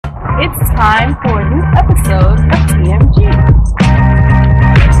It's time for a new episode of TMG.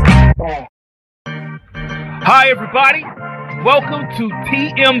 Hi, everybody. Welcome to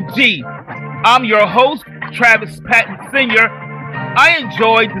TMG. I'm your host, Travis Patton Sr. I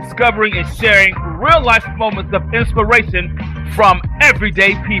enjoy discovering and sharing real-life moments of inspiration from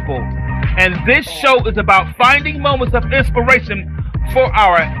everyday people. And this show is about finding moments of inspiration for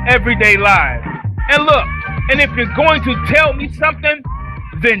our everyday lives. And look, and if you're going to tell me something,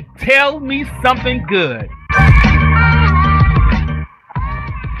 then tell me something good.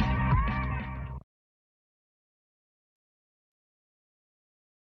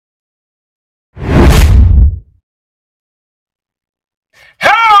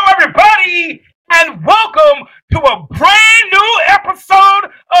 Hello, everybody, and welcome to a brand new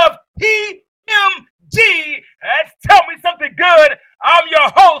episode of TMG. Let's tell me something good. I'm your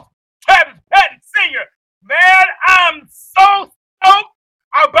host, Travis Patton Sr. Man, I'm so stoked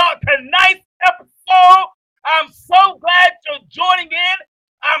about tonight's episode. I'm so glad you're joining in.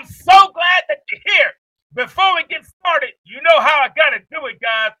 I'm so glad that you're here. Before we get started, you know how I gotta do it,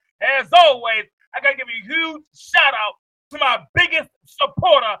 guys. As always, I gotta give a huge shout out to my biggest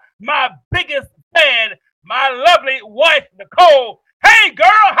supporter, my biggest fan, my lovely wife, Nicole. Hey,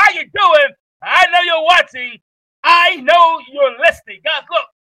 girl, how you doing? I know you're watching. I know you're listening. Guys, look,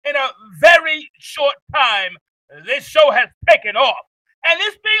 in a very short time, this show has taken off. And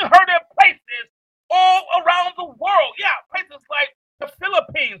it's being heard in places all around the world. Yeah, places like the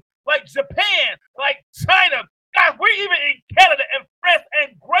Philippines, like Japan, like China. Guys, we're even in Canada and France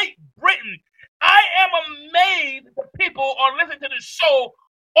and Great Britain. I am amazed that people are listening to the show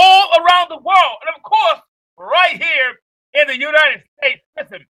all around the world. And of course, right here in the United States.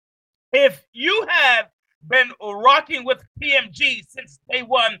 Listen, if you have been rocking with TMG since day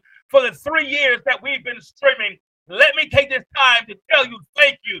one for the 3 years that we've been streaming, let me take this time to tell you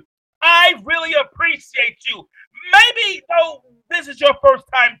thank you. I really appreciate you. Maybe, though, this is your first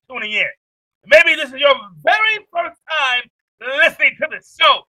time tuning in. Maybe this is your very first time listening to the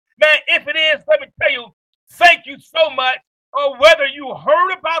show. Man, if it is, let me tell you, thank you so much. Or whether you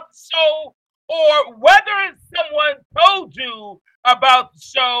heard about the show or whether someone told you about the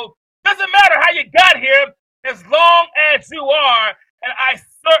show, doesn't matter how you got here, as long as you are. And I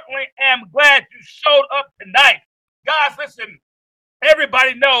certainly am glad you showed up tonight. Guys, listen,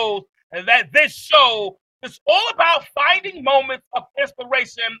 everybody knows that this show is all about finding moments of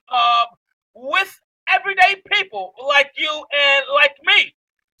inspiration with everyday people like you and like me.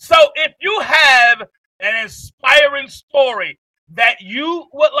 So if you have an inspiring story that you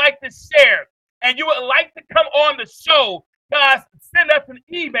would like to share and you would like to come on the show, guys, send us an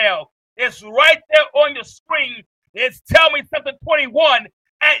email. It's right there on your screen. It's tellme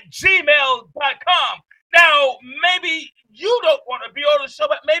something21@gmail.com. Now, maybe you don't want to be on the show,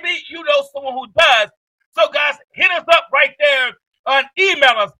 but maybe you know someone who does. So, guys, hit us up right there and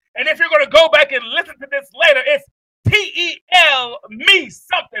email us. And if you're going to go back and listen to this later, it's TELME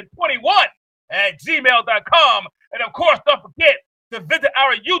something21@gmail.com. And, of course, don't forget to visit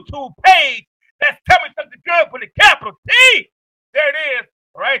our YouTube page. That's Tell Me Something Good with a capital T. There it is,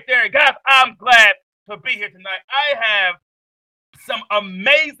 right there. Guys, I'm glad to be here tonight. I have some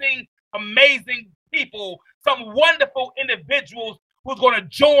amazing people, some wonderful individuals who's going to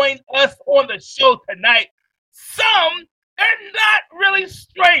join us on the show tonight. Some, they're not really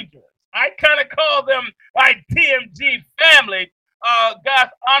strangers. I kind of call them my TMG family. Guys,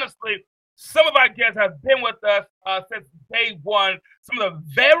 honestly, some of our guests have been with us since day one. Some of the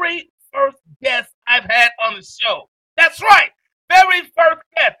very first guests I've had on the show. That's right, very first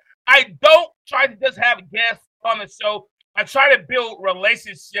guest. I don't try to just have guests on the show. I try to build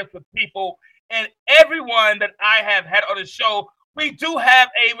relationships with people, and everyone that I have had on the show, we do have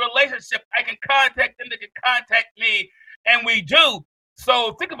a relationship. I can contact them, they can contact me, and we do.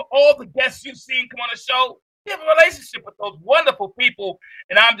 So think of all the guests you've seen come on the show. You have a relationship with those wonderful people,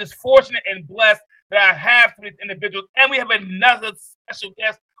 and I'm just fortunate and blessed that I have some of these individuals, and we have another special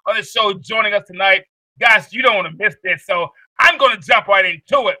guest on the show joining us tonight. Guys, you don't want to miss this, so I'm going to jump right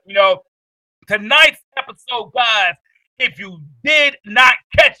into it. You know, tonight's episode, guys, if you did not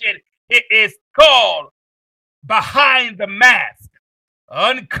catch it, it is called Behind the Mask,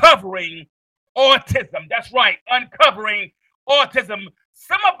 Uncovering Autism. That's right, Uncovering Autism.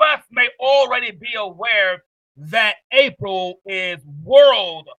 Some of us may already be aware that April is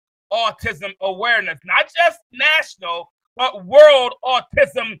World Autism Awareness, not just national, but World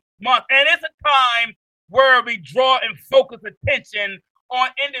Autism Month. And it's a time where we draw and focus attention on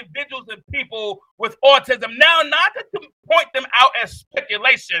individuals and people with autism. Now, not to point them out as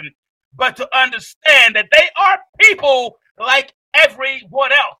speculation, but to understand that they are people like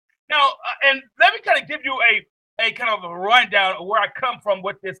everyone else. Now, a kind of a rundown of where I come from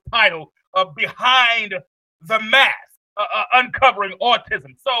with this title of Behind the Mask, Uncovering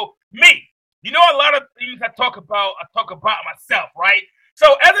Autism. So me, you know, a lot of things I talk about myself, right?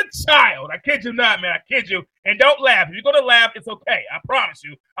 So as a child, I kid you not, man, I kid you, and don't laugh. If you're going to laugh, it's okay. I promise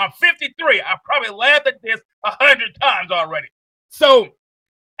you. I'm 53. I probably laughed at this 100 times already. So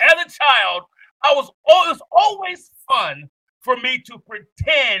as a child, it was always fun for me to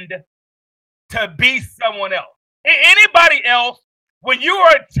pretend to be someone else. Anybody else, when you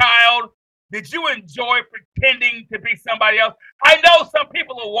were a child, did you enjoy pretending to be somebody else? I know some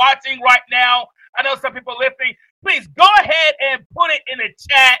people are watching right now. I know some people are listening. Please go ahead and put it in the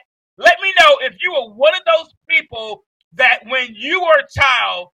chat. Let me know if you were one of those people that when you were a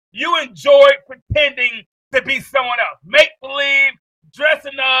child, you enjoyed pretending to be someone else. Make believe,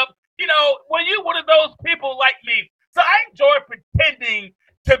 dressing up. You know, when you one of those people like me. So I enjoy pretending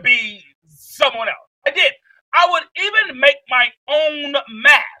to be someone else. I did. I would even make my own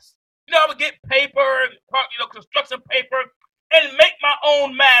mask. You know, I would get paper, construction paper, and make my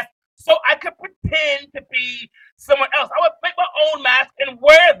own mask so I could pretend to be someone else. I would make my own mask and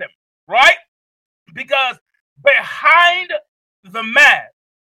wear them, right? Because behind the mask,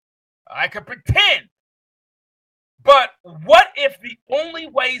 I could pretend. But what if the only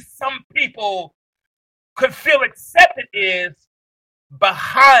way some people could feel accepted is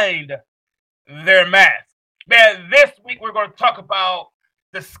behind their mask? Man, this week we're going to talk about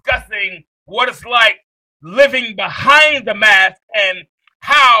discussing what it's like living behind the mask and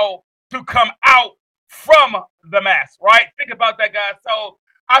how to come out from the mask, right? Think about that, guys. So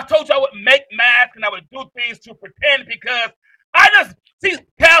I told you I would make masks and I would do things to pretend because I just see,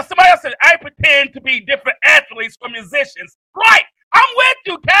 Cal, somebody else said I pretend to be different athletes or musicians. Right. I'm with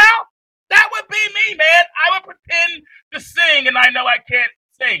you, Cal. That would be me, man. I would pretend to sing and I know I can't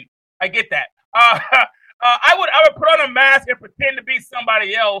sing. I get that. I would put on a mask and pretend to be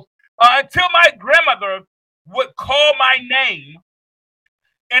somebody else until my grandmother would call my name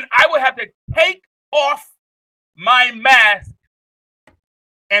and I would have to take off my mask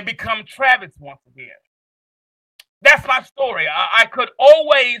and become Travis once again. That's my story. I could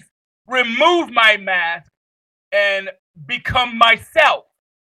always remove my mask and become myself.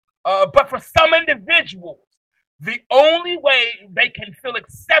 But for some individuals, the only way they can feel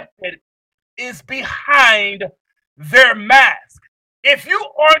accepted is behind their mask. If you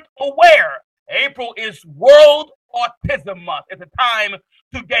aren't aware, April is World Autism Month. It's a time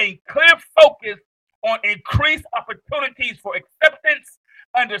to gain clear focus on increased opportunities for acceptance,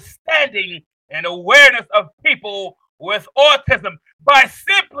 understanding, and awareness of people with autism by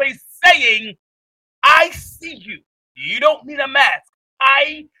simply saying, I see you. You don't need a mask.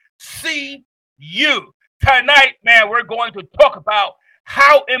 I see you. Tonight, man, we're going to talk about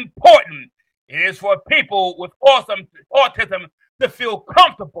how important it is for people with autism to feel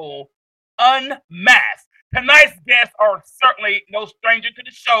comfortable unmasked. Tonight's guests are certainly no stranger to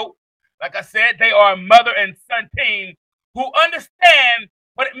the show. Like I said, they are a mother and son team who understand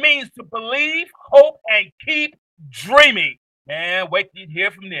what it means to believe, hope, and keep dreaming. Man, wait till you hear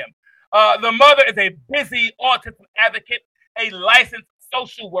from them. The mother is a busy autism advocate, a licensed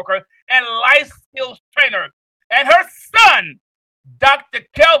social worker, and life skills trainer. And her son, Dr.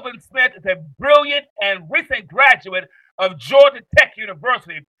 Kelvin Smith, is a brilliant and recent graduate of Georgia Tech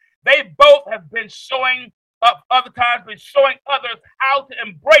University. They both have been showing others how to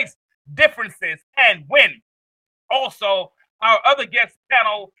embrace differences and win. Also, our other guest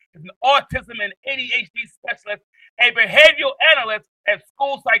panel is an autism and ADHD specialist, a behavioral analyst, and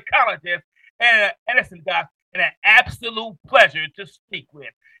school psychologist, and an absolute pleasure to speak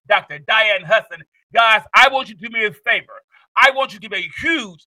with, Dr. Diane Hudson. Guys, I want you to do me a favor. I want you to give a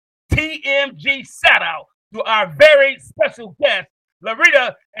huge TMG shout out to our very special guests,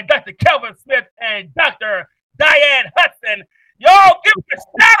 Larita and Dr. Kelvin Smith and Dr. Diane Hudson. Y'all give me a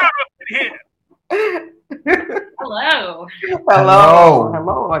shout out up in here. Hello. Hello.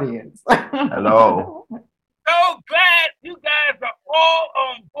 Hello, audience. Hello. So glad you guys are all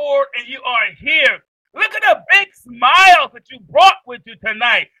on board and you are here. Look at the big smiles that you brought with you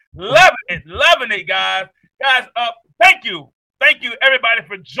tonight. Loving it, guys. Guys, thank you. Thank you, everybody,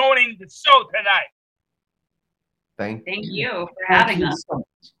 for joining the show tonight. Thank you for having us. So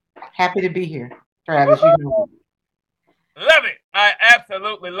much. Happy to be here. Travis, you know. Love it. I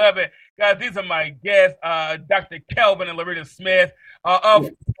absolutely love it. Guys, these are my guests, Dr. Kelvin and Larita Smith of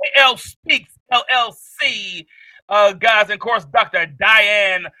KL Speaks LLC. Guys, and of course, Dr.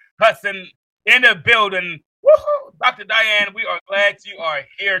 Diane Hudson in the building. Woohoo! Dr. Diane, we are glad you are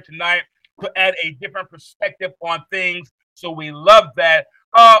here tonight to add a different perspective on things. So we love that.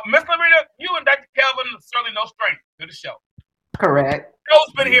 Miss Larita, you and Dr. Kelvin, certainly no stranger to the show. Correct.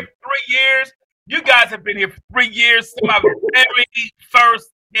 Joe's been here for 3 years. You guys have been here for 3 years. My very first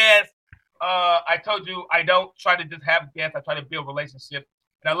guest. I told you I don't try to just have guests. I try to build relationships.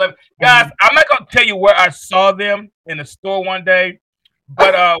 And I love it. Guys, I'm not going to tell you where I saw them in the store one day.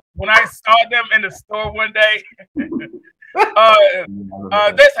 But when I saw them in the store one day, they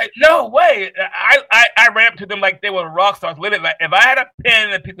said, no way. I ran up to them like they were rock stars. Literally, like, if I had a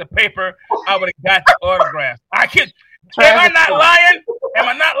pen and a piece of paper, I would have got the autograph. I kid. Am I not lying? Am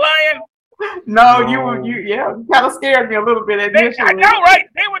I not lying? No, you kind of scared me a little bit initially. I know, right?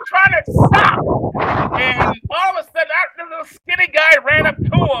 They were trying to stop. And all of a sudden, this little skinny guy ran up to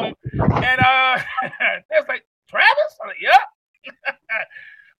him. And they was like, Travis? I'm like, yeah.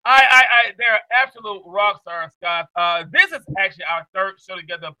 They're absolute rock stars, guys. This is actually our third show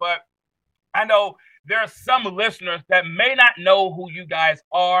together, but I know there are some listeners that may not know who you guys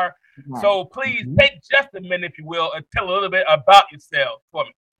are. Right. So please take just a minute, if you will, and tell a little bit about yourself for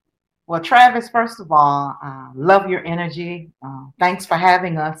me. Well, Travis, first of all, love your energy. Thanks for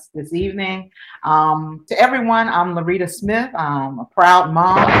having us this evening. To everyone, I'm Larita Smith. I'm a proud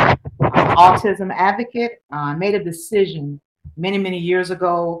mom, autism advocate. I made a decision many, many years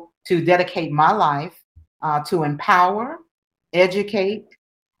ago to dedicate my life to empower, educate,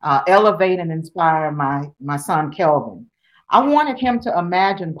 elevate, and inspire my son, Kelvin. I wanted him to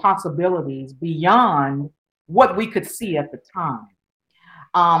imagine possibilities beyond what we could see at the time.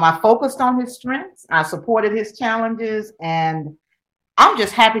 I focused on his strengths. I supported his challenges, and I'm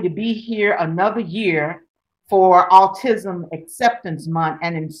just happy to be here another year for Autism Acceptance Month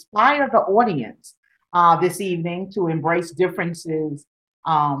and inspire the audience this evening to embrace differences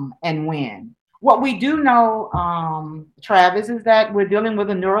and win. What we do know, Travis, is that we're dealing with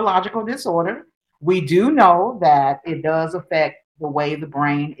a neurological disorder. We do know that it does affect the way the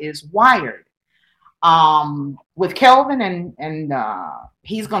brain is wired. With Kelvin, and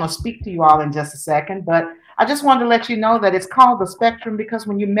he's going to speak to you all in just a second, but I just wanted to let you know that it's called the spectrum because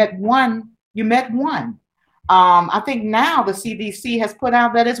when you met one, you met one. I think now the CDC has put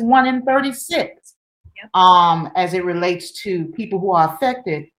out that it's 1 in 36 as it relates to people who are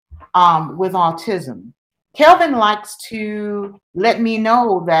affected with autism. Kelvin likes to let me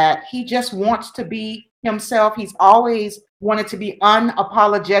know that he just wants to be himself. He's always wanted to be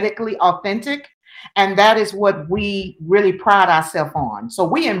unapologetically authentic. And that is what we really pride ourselves on. So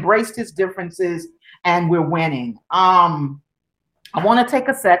we embraced his differences and we're winning. I want to take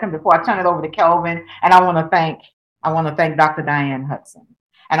a second before I turn it over to Kelvin. And I want to thank Dr. Diane Hudson.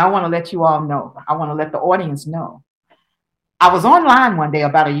 And I want to let you all know, I want to let the audience know. I was online one day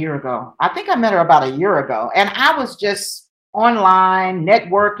about a year ago. I think I met her about a year ago. And I was just online,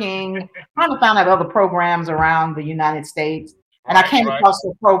 networking, trying to find out other programs around the United States. And I came across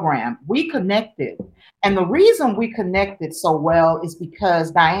the program. We connected. And the reason we connected so well is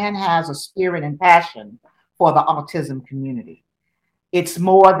because Diane has a spirit and passion for the autism community. It's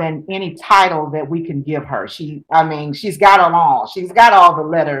more than any title that we can give her. She's got them all. She's got all the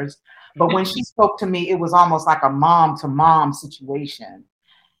letters. But when she spoke to me, it was almost like a mom to mom situation.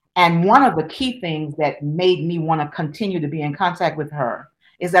 And one of the key things that made me want to continue to be in contact with her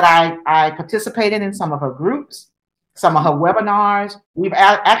is that I participated in some of her groups, some of her webinars. We've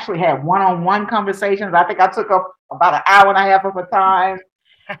actually had one-on-one conversations. I think I took up about an hour and a half of her time.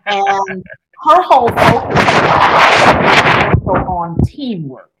 And her whole focus was on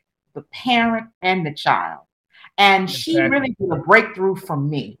teamwork, the parent and the child. And she really did a breakthrough for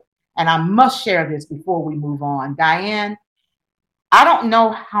me. And I must share this before we move on. Diane, I don't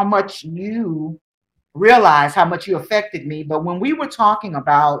know how much you realize how much you affected me, but when we were talking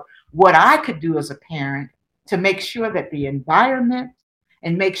about what I could do as a parent to make sure that the environment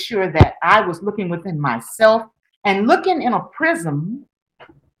and make sure that I was looking within myself and looking in a prism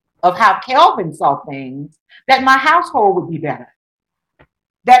of how Kelvin saw things, that my household would be better,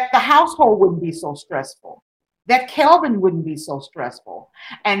 that the household wouldn't be so stressful, that Kelvin wouldn't be so stressful.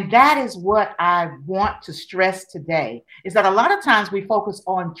 And that is what I want to stress today, is that a lot of times we focus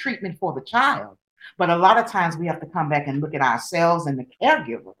on treatment for the child, but a lot of times we have to come back and look at ourselves and the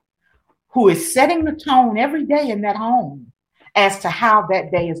caregiver who is setting the tone every day in that home as to how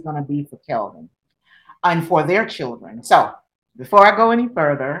that day is going to be for Kelvin and for their children. So before I go any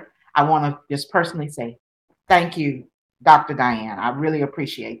further, I want to just personally say thank you, Dr. Diane. I really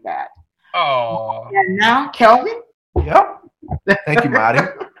appreciate that. Oh. And now, Kelvin? Yep. Thank you, Marty.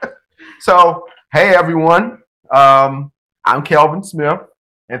 So, hey, everyone. I'm Kelvin Smith.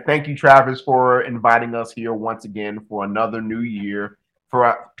 And thank you, Travis, for inviting us here once again for another new year,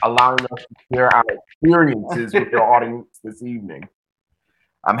 for allowing us to share our experiences with your audience this evening.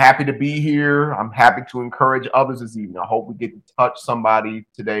 I'm happy to be here. I'm happy to encourage others this evening. I hope we get to touch somebody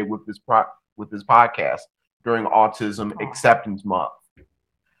today with this podcast during Autism Acceptance Month.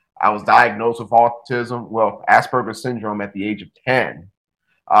 I was diagnosed with autism, well, Asperger's syndrome at the age of 10.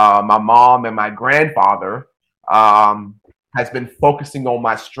 My mom and my grandfather has been focusing on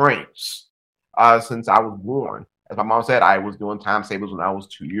my strengths since I was born. As my mom said, I was doing time savers when I was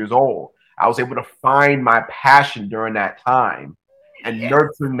 2 years old. I was able to find my passion during that time and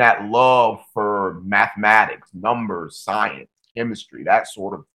nurturing that love for mathematics, numbers, science, chemistry,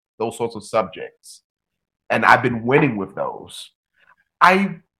 those sorts of subjects. And I've been winning with those.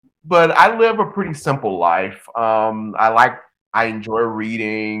 But I live a pretty simple life. I enjoy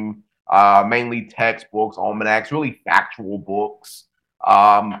reading, mainly textbooks, almanacs, really factual books.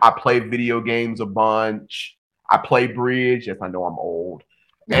 I play video games a bunch. I play bridge. Yes, I know I'm old.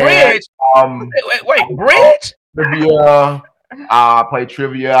 Bridge? Wait, bridge? Trivia. I play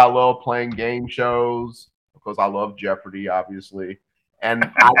trivia. I love playing game shows because I love Jeopardy, obviously.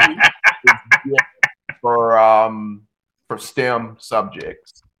 And I for STEM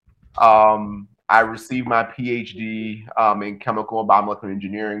subjects. I received my PhD in chemical and biomolecular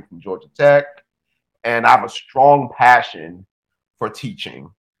engineering from Georgia Tech, and I have a strong passion for teaching.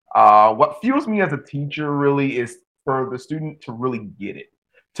 What fuels me as a teacher really is for the student to really get it,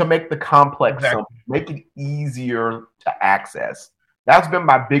 to make the complex simple, make it easier to access. That's been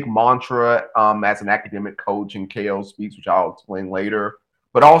my big mantra as an academic coach in KL Speaks, which I'll explain later.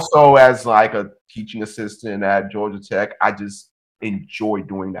 But also as like a teaching assistant at Georgia Tech, I just enjoy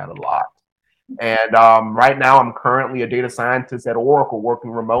doing that a lot. And right now, I'm currently a data scientist at Oracle,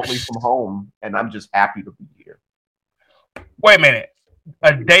 working remotely from home, and I'm just happy to be here. Wait a minute.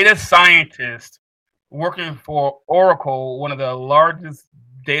 A data scientist working for Oracle, one of the largest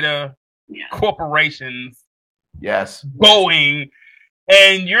data corporations. Yes. Going,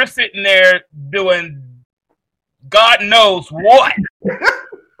 and you're sitting there doing God knows what.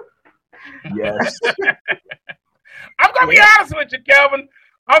 Yes. I'm going to be honest with you, Kelvin.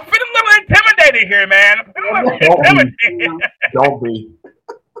 I'm feeling a little intimidated here, man. I'm feeling a little intimidated. Don't be.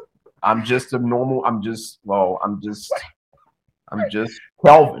 I'm just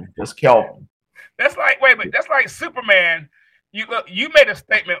Kelvin. Just Kelvin. That's like, wait a minute. That's like Superman. You made a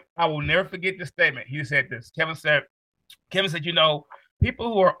statement. I will never forget this statement. You said this. Kevin said,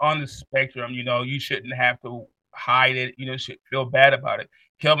 people who are on the spectrum, you shouldn't have to hide it. Should feel bad about it.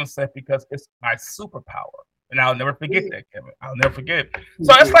 Kelvin said, because it's my superpower. And I'll never forget that, Kevin. I'll never forget it.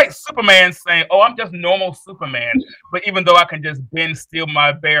 So it's like Superman saying, oh, I'm just normal Superman. But even though I can just bend still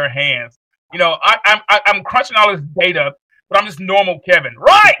my bare hands, I'm crunching all this data, but I'm just normal Kevin.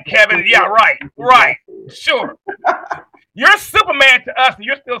 Right, Kevin? Yeah, right. Sure. You're Superman to us, and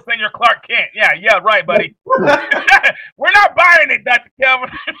you're still saying you're Clark Kent. Yeah, right, buddy. We're not buying it, Dr. Kelvin.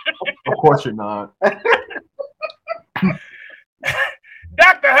 Of course you're not.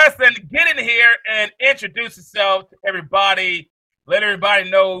 Dr. Hudson, get in here and introduce yourself to everybody. Let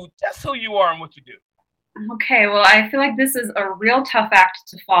everybody know just who you are and what you do. Okay, well, I feel like this is a real tough act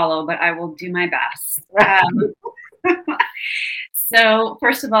to follow, but I will do my best. So,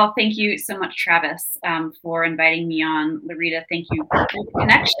 first of all, thank you so much, Travis, for inviting me on. Larita, thank you for the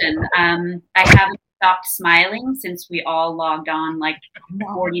connection. I haven't stopped smiling since we all logged on like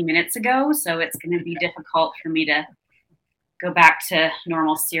 40 minutes ago, so it's going to be difficult for me to go back to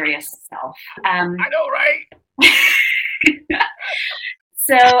normal, serious self. I know, right?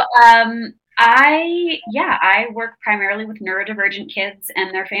 So I work primarily with neurodivergent kids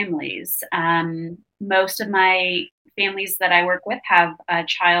and their families. Most of my families that I work with have a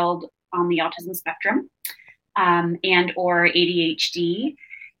child on the autism spectrum and or ADHD.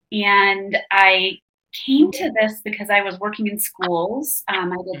 And I came to this because I was working in schools. I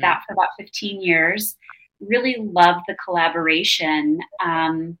did that for about 15 years. Really loved the collaboration.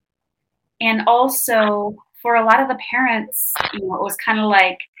 And also for a lot of the parents, it was kind of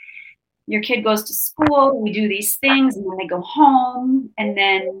like your kid goes to school, we do these things, and then they go home. And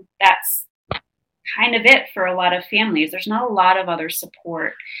then that's kind of it for a lot of families. There's not a lot of other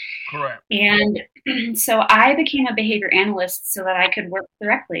support. Correct. And so I became a behavior analyst so that I could work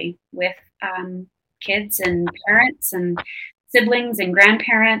directly with kids and parents and siblings and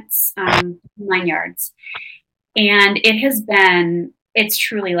grandparents, 9 yards. And it's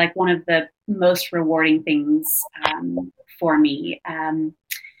truly like one of the most rewarding things for me.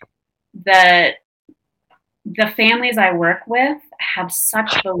 The families I work with have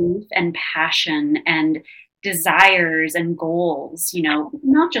such belief and passion and desires and goals,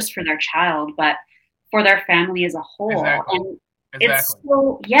 not just for their child, but for their family as a whole. Exactly. And it's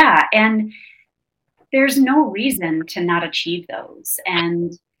so, and there's no reason to not achieve those.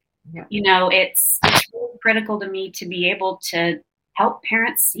 And, you know, it's really critical to me to be able to help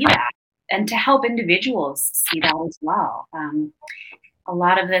parents see that and to help individuals see that as well. A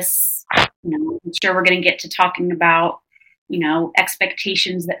lot of this, you know, I'm sure we're going to get to talking about, you know,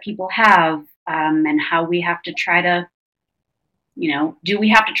 expectations that people have, and how we have to try to, you know, do we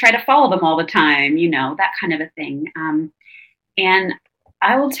have to try to follow them all the time, you know, that kind of a thing. And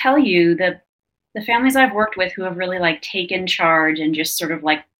I will tell you that the families I've worked with who have really like taken charge and just sort of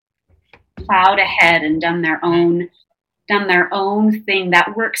like plowed ahead and done their own thing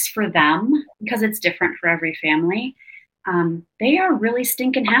that works for them, because it's different for every family, they are really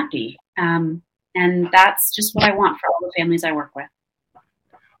stinking happy. And that's just what I want for all the families I work with.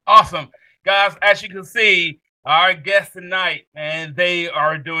 Awesome. Guys, as you can see, our guests tonight, and they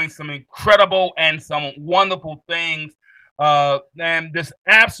are doing some incredible and some wonderful things, and just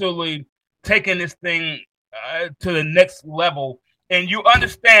absolutely taking this thing to the next level. And you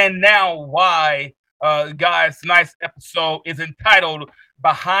understand now why, guys, tonight's episode is entitled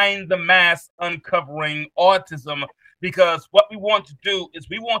Behind the Mask, Uncovering Autism, because what we want to do is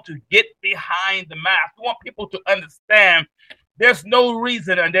we want to get behind the mask. We want people to understand there's no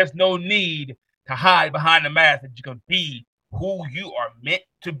reason and there's no need to hide behind the mask, that you can be who you are meant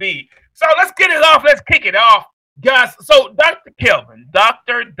to be. So let's get it off. Let's kick it off, guys. So Dr. Kelvin,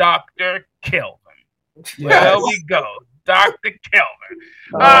 Dr. Kelvin. There we go. Dr. Kelvin.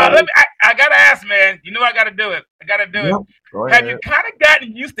 I got to ask, man, you know I got to do it. Have you kind of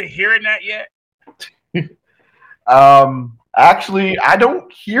gotten used to hearing that yet? Actually, I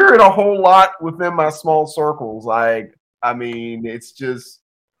don't hear it a whole lot within my small circles. Like, I mean, it's just,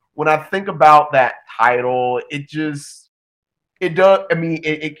 when I think about that title, it does, I mean,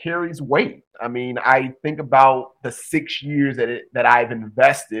 it carries weight. I mean, I think about the 6 years that I've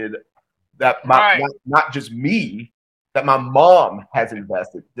invested, that not just me, that my mom has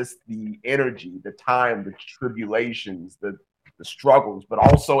invested, just the energy, the time, the tribulations, the struggles, but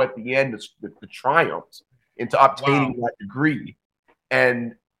also at the end, the triumphs into obtaining that degree,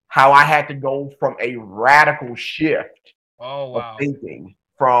 and how I had to go from a radical shift of thinking,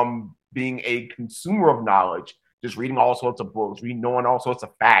 from being a consumer of knowledge, just reading all sorts of books, knowing all sorts of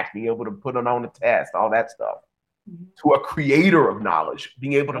facts, being able to put it on a test, all that stuff, to a creator of knowledge,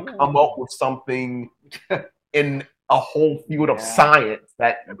 being able to come up with something in a whole field of science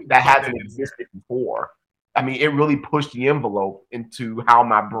that hasn't existed before. I mean, it really pushed the envelope into how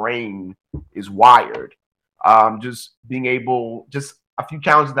my brain is wired. Just being able, just a few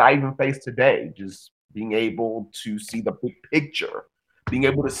challenges that I even face today, just being able to see the big picture, being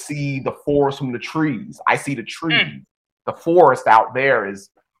able to see the forest from the trees. I see the trees. The forest out there is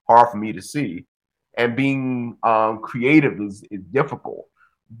hard for me to see. And being creative is difficult.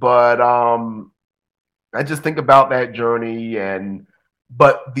 But I just think about that journey,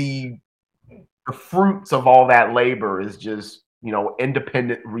 but the fruits of all that labor is just, you know,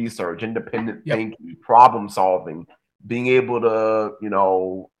 independent research, independent thinking, problem solving, being able to, you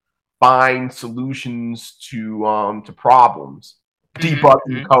know, find solutions to problems,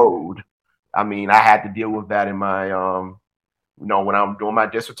 debugging code. I mean, I had to deal with that in my, you know, when I'm doing my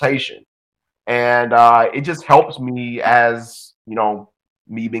dissertation, and it just helps me as, you know,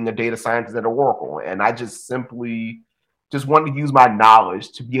 me being a data scientist at Oracle, and I just simply just wanted to use my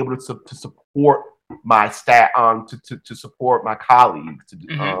knowledge to be able to support my staff, to support my colleagues,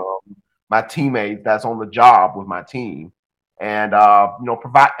 my teammates that's on the job with my team, and you know,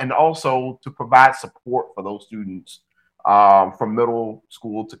 also to provide support for those students from middle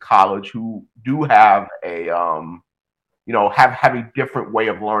school to college who do have a you know, have a different way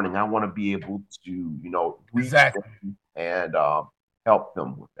of learning. I want to be able to, you know, reach them and help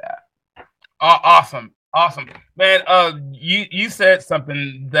them with that. Awesome, man. You said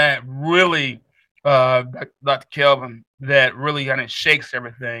something that really, Dr. Kelvin, that really kind of shakes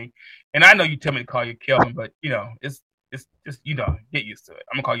everything. And I know you tell me to call you Kelvin, but you know, it's just, you know, get used to it.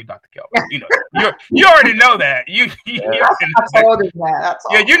 I'm gonna call you Dr. Kelvin. You know, you already know that. You told him that.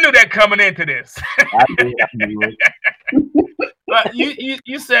 You knew that coming into this. I did. But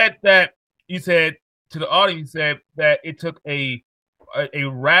you said to the audience, you said that it took a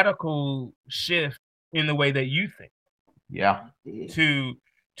radical shift in the way that you think. Yeah.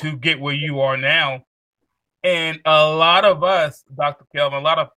 To get where you are now. And a lot of us, Dr. Kelvin, a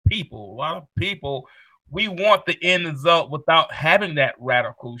lot of people, we want the end result without having that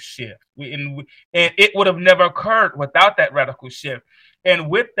radical shift. And it would have never occurred without that radical shift. And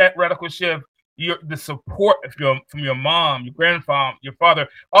with that radical shift, the support from your mom, your grandfather, your father,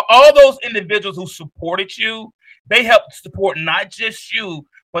 all those individuals who supported you, they helped support not just you,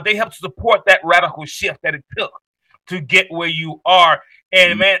 but they help to support that radical shift that it took to get where you are.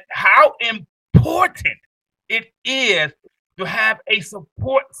 And man, how important it is to have a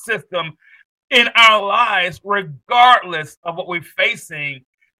support system in our lives, regardless of what we're facing,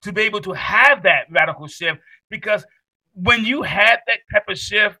 to be able to have that radical shift. Because when you had that type of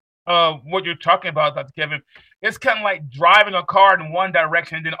shift of what you're talking about, Dr. Kevin, it's kind of like driving a car in one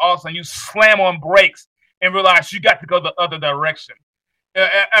direction, and then all of a sudden you slam on brakes and realize you got to go the other direction.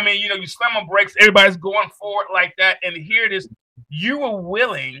 I mean, you slam on brakes, everybody's going forward like that, and here it is, you were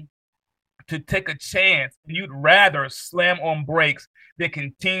willing to take a chance, and you'd rather slam on brakes than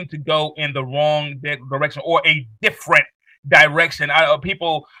continue to go in the wrong direction or a different direction.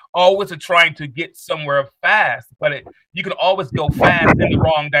 People always are trying to get somewhere fast, but you can always go fast in the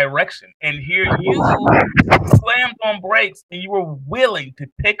wrong direction. And here you slammed on brakes, and you were willing to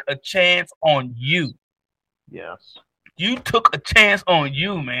take a chance on you. Yes. You took a chance on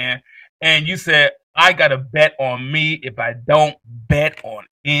you, man, and you said, I got to bet on me if I don't bet on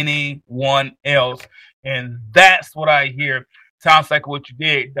anyone else. And that's what I hear. Sounds like what you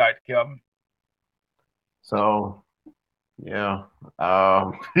did, Dr. Kelvin. So, yeah.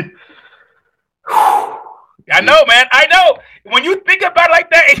 I know, man. I know. When you think about it like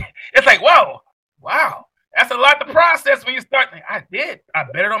that, it's like, wow. That's a lot to process when you start thinking, I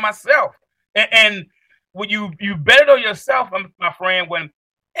bet it on myself. And when you bet it on yourself, my friend, when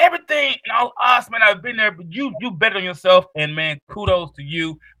everything and all odds, man, I've been there, but you bet on yourself, and man, kudos to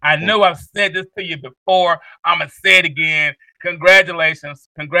you. I know I've said this to you before. I'm gonna say it again. Congratulations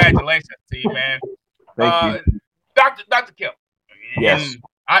to you, man. Thank you, Dr. Kelvin. Yes.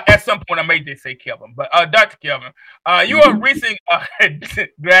 At some point I may just say Kelvin, but Dr. Kelvin, you are a recent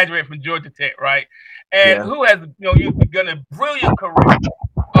graduate from Georgia Tech, right? And who has you've begun a brilliant career,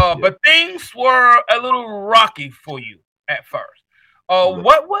 but things were a little rocky for you at first.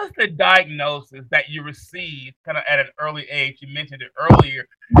 What was the diagnosis that you received kind of at an early age? You mentioned it earlier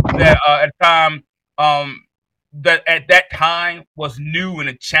that at that time was new and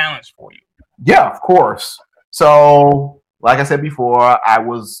a challenge for you. Yeah, of course. So, like I said before, I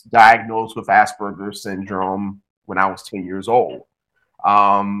was diagnosed with Asperger's syndrome when I was 10 years old.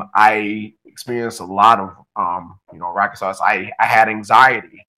 I experienced a lot of, rocket sauce. I had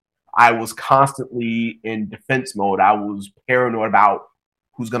anxiety. I was constantly in defense mode. I was paranoid about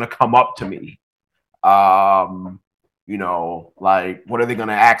who's going to come up to me. Like, what are they going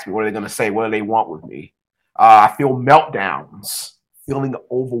to ask me? What are they going to say? What do they want with me? I feel meltdowns, feeling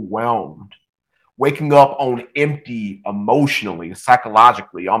overwhelmed, waking up on empty emotionally,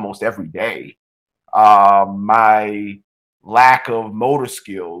 psychologically, almost every day. My lack of motor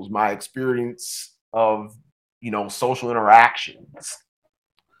skills, my experience of, social interactions,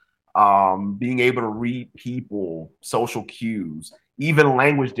 being able to read people, social cues, even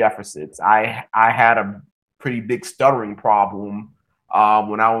language deficits. I had a pretty big stuttering problem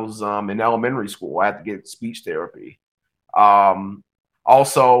when I was in elementary school. I had to get speech therapy.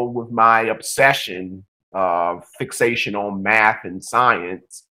 Also, with my obsession, fixation on math and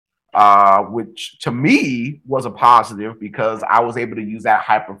science, which to me was a positive because I was able to use that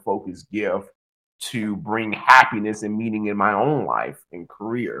hyper-focused gift to bring happiness and meaning in my own life and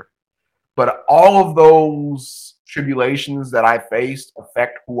career. But all of those tribulations that I faced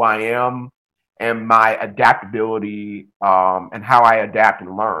affect who I am and my adaptability and how I adapt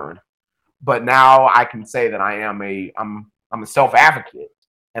and learn. But now I can say that I'm a self-advocate,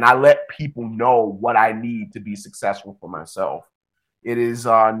 and I let people know what I need to be successful for myself. It is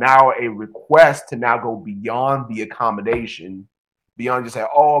now a request to now go beyond the accommodation, beyond just say,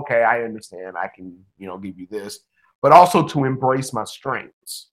 oh, okay, I understand. I can, give you this, but also to embrace my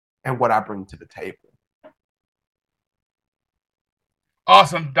strengths and what I bring to the table.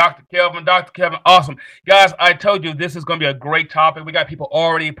 Awesome, Dr. Kelvin. Awesome. Guys, I told you this is going to be a great topic. We got people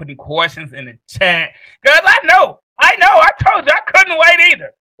already putting questions in the chat. Guys, I know. I told you I couldn't wait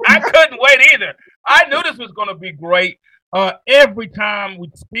either. I knew this was going to be great. Every time we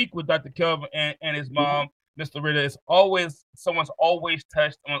speak with Dr. Kelvin and his mom, Mr. Ritter, someone's always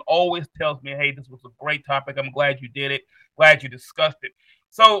touched. Someone always tells me, hey, this was a great topic. I'm glad you did it. Glad you discussed it.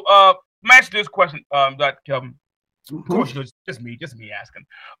 So, match this question, Dr. Kelvin. Of course, just me asking.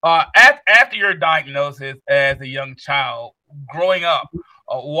 After your diagnosis as a young child, growing up,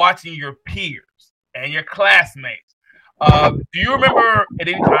 watching your peers and your classmates, do you remember at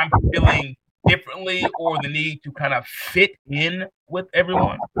any time feeling differently or the need to kind of fit in with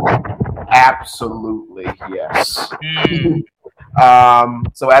everyone? Absolutely, yes.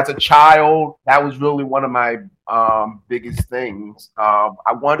 So as a child, that was really one of my biggest things.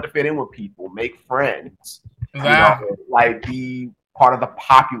 I wanted to fit in with people, make friends, wow. Like be part of the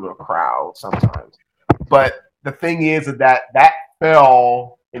popular crowd sometimes. But the thing is that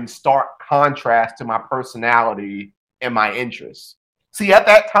fell in stark contrast to my personality and my interests. See, at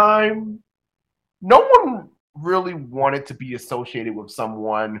that time, no one really wanted to be associated with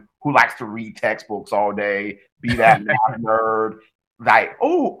someone who likes to read textbooks all day, be that math nerd. Like,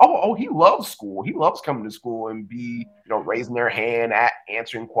 he loves school. He loves coming to school and be, raising their hand at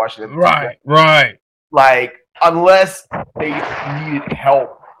answering questions. Right. Like, unless they needed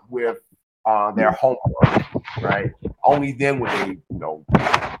help with their homework, right? Only then would they,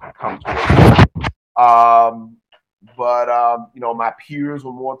 come to it. My peers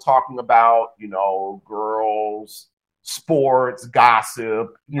were more talking about, girls, sports,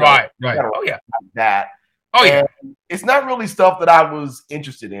 gossip, right. Oh yeah, like that. Oh yeah. And it's not really stuff that I was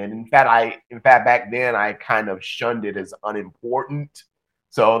interested in. In fact, back then I kind of shunned it as unimportant.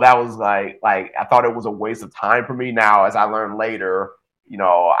 So that was like I thought it was a waste of time for me. Now, as I learned later,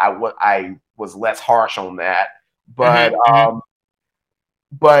 I was less harsh on that. But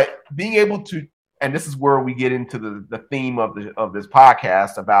but being able to, and this is where we get into the theme of this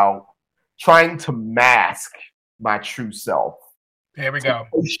podcast about trying to mask my true self. There we go.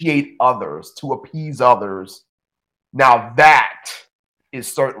 Appreciate others, to appease others. Now that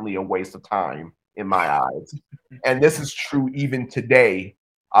is certainly a waste of time in my eyes. And this is true even today.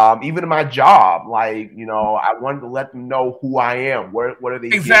 Even in my job, I wanted to let them know who I am. What are they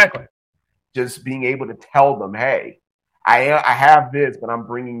exactly getting? Just being able to tell them, hey, I have this, but I'm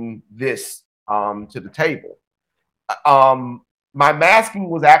bringing this to the table. My masking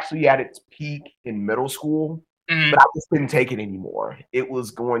was actually at its peak in middle school, but I just couldn't take it anymore. It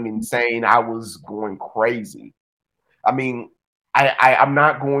was going insane. I was going crazy. I mean, I'm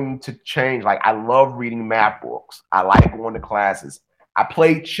not going to change. Like, I love reading math books. I like going to classes. I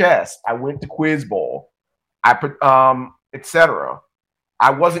played chess. I went to quiz bowl. Etc. I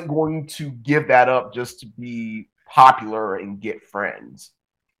wasn't going to give that up just to be popular and get friends.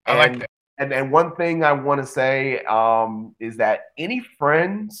 I like that. And one thing I want to say is that any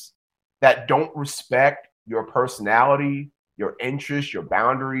friends that don't respect your personality, your interests, your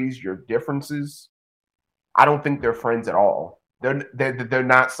boundaries, your differences, I don't think they're friends at all. They're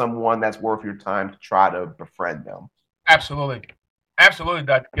not someone that's worth your time to try to befriend them. Absolutely,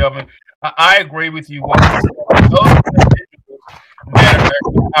 Dr. Kelvin. I agree with you.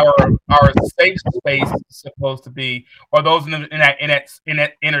 Our safe space is supposed to be, or those in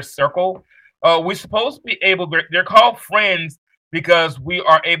that inner circle. We're supposed to be able. They're called friends because we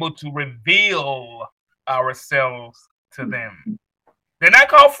are able to reveal ourselves to them. They're not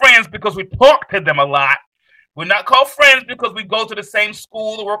called friends because we talk to them a lot. We're not called friends because we go to the same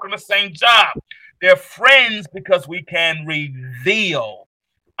school or work on the same job. They're friends because we can reveal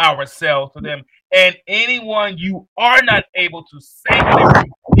ourselves to them. And anyone you are not able to safely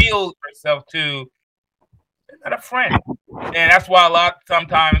reveal yourself to is not a friend. And that's why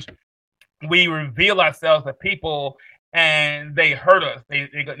sometimes we reveal ourselves to people and they hurt us. They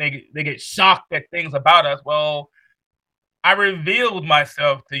get shocked at things about us. Well, I revealed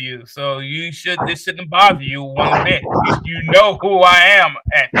myself to you, so this shouldn't bother you one bit. You know who I am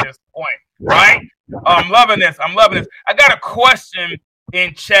at this point, right? I'm loving this. I got a question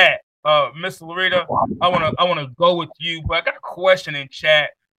in chat, Miss Loretta. I wanna go with you, but I got a question in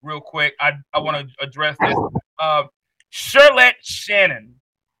chat real quick. I want to address this. Charlotte Shannon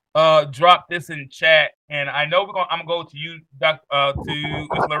dropped this in chat, and I know I'm gonna go to you, to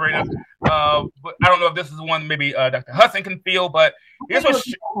Miss Loretta. But I don't know if this is one maybe Dr. Hudson can feel, but here's what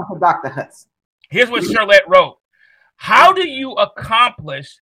Dr. Hudson. Here's what Charlotte wrote. How do you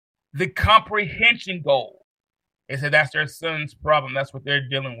accomplish the comprehension goal? They said that's their son's problem. That's what they're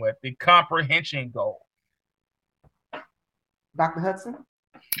dealing with, the comprehension goal. Dr. Hudson?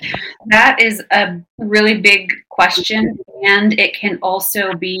 That is a really big question, and it can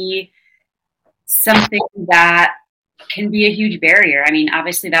also be something that can be a huge barrier. I mean,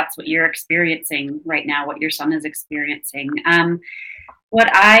 obviously that's what you're experiencing right now, what your son is experiencing.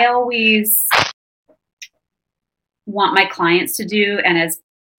 What I always want my clients to do, and as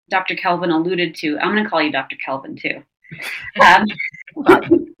Dr. Kelvin alluded to, I'm going to call you Dr. Kelvin too.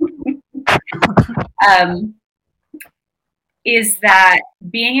 Is that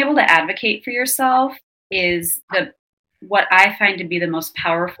being able to advocate for yourself is what I find to be the most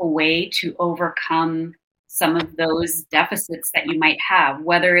powerful way to overcome some of those deficits that you might have,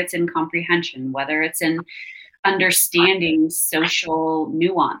 whether it's in comprehension, whether it's in understanding social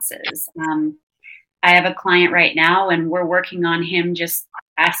nuances. I have a client right now, and we're working on him just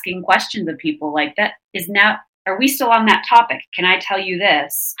asking questions of people like that. Are we still on that topic? Can I tell you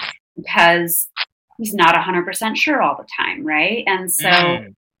this? Because he's not 100% sure all the time, right? And so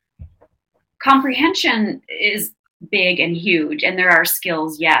comprehension is big and huge, and there are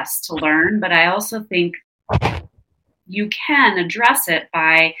skills, yes, to learn, but I also think you can address it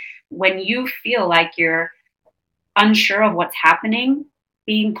by, when you feel like you're unsure of what's happening,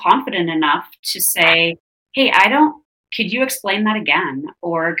 being confident enough to say, hey, could you explain that again?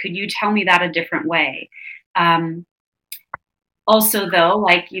 Or could you tell me that a different way? Also, though,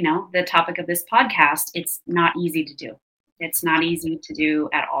 like, the topic of this podcast, it's not easy to do. It's not easy to do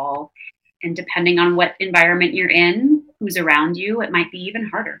at all. And depending on what environment you're in, who's around you, it might be even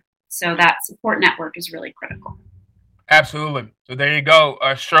harder. So that support network is really critical. Absolutely. So there you go.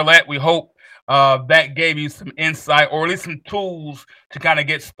 Charlotte, we hope that gave you some insight, or at least some tools to kind of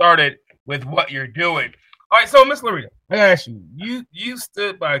get started with what you're doing. All right, so Miss Larita, I ask you, you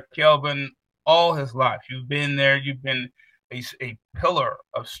stood by Kelvin all his life. You've been there. You've been a pillar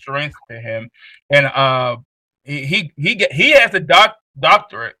of strength to him, and he has a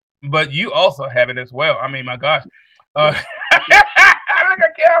doctorate, but you also have it as well. I mean, my gosh. Look at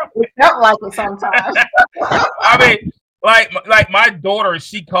Kelvin. It felt like it sometimes. I mean, like my daughter,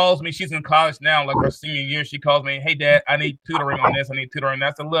 she calls me. She's in college now, like her senior year. She calls me, "Hey, Dad, I need tutoring on this. I need tutoring." And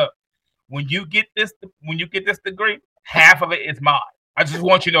I said, "Look, when you get this degree, half of it is mine. I just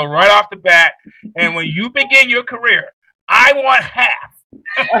want you to know right off the bat. And when you begin your career, I want half.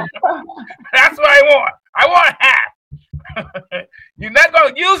 That's what I want. I want half. You're not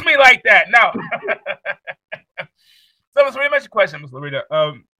going to use me like that. No." So, Ms. Larita, that's your question, Ms. Larita.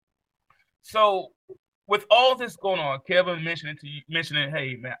 So, with all this going on, Kevin mentioning,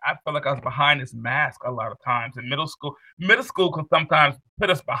 hey, man, I felt like I was behind this mask a lot of times in middle school. Middle school can sometimes put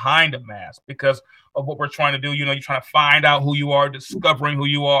us behind a mask because of what we're trying to do. You're trying to find out who you are, discovering who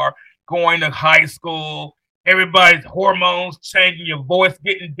you are, going to high school, everybody's hormones changing, your voice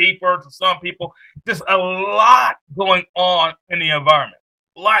getting deeper to some people. Just a lot going on in the environment.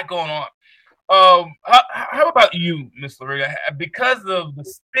 A lot going on. How about you, Ms. Larita? Because of the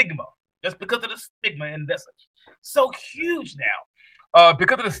stigma, just because of the stigma, and that's so huge now,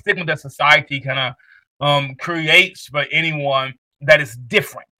 because of the stigma that society kind of creates for anyone that is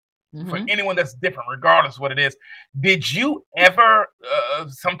different, for anyone that's different, regardless of what it is. Did you ever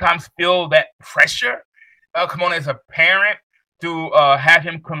sometimes feel that pressure, come on, as a parent, to have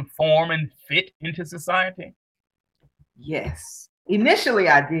him conform and fit into society? Yes. Initially,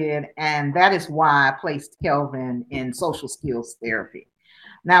 I did, and that is why I placed Kelvin in social skills therapy.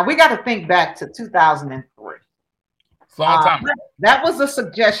 Now, we got to think back to 2003. It's a long time. That was a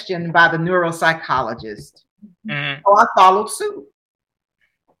suggestion by the neuropsychologist. So I followed suit.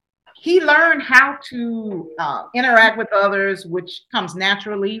 He learned how to interact with others, which comes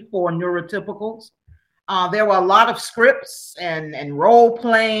naturally for neurotypicals. There were a lot of scripts and role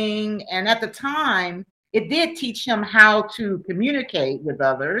playing, and at the time, it did teach him how to communicate with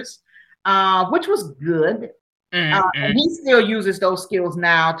others, which was good. And he still uses those skills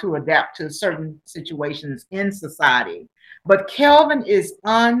now to adapt to certain situations in society. But Kelvin is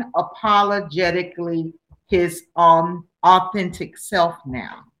unapologetically his authentic self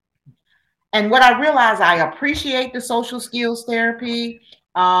now. And what I realized, I appreciate the social skills therapy.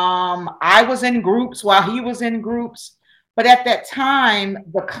 I was in groups while he was in groups. But at that time,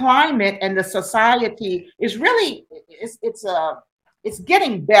 the climate and the society is really, it's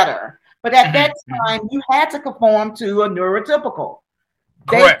getting better. But at that time, you had to conform to a neurotypical.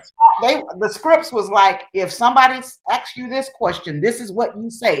 Correct. The scripts was like, if somebody asks you this question, this is what you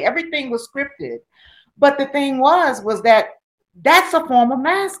say. Everything was scripted. But the thing was that that's a form of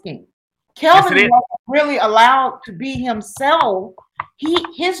masking. Kelvin wasn't really allowed to be himself.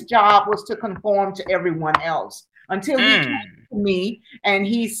 His job was to conform to everyone else. Until he came to me and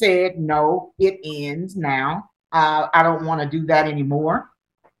he said, no, it ends now. I don't want to do that anymore.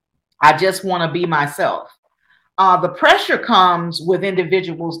 I just want to be myself. The pressure comes with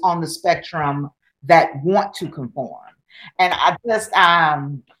individuals on the spectrum that want to conform. And I just,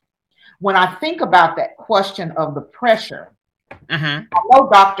 when I think about that question of the pressure, I know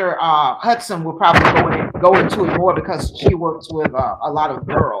Dr. Hudson will probably go into it more because she works with a lot of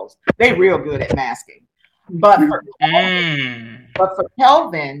girls. They're real good at masking. But for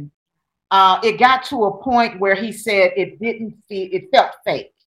Kelvin, it got to a point where he said it felt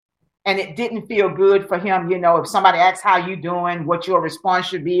fake, and it didn't feel good for him. If somebody asks how you doing, what your response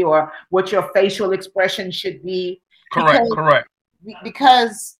should be, or what your facial expression should be. Correct.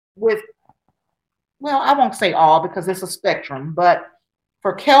 Because I won't say all because it's a spectrum, but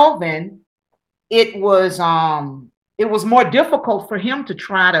for Kelvin, it was more difficult for him to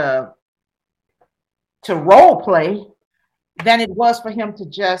try to role play than it was for him to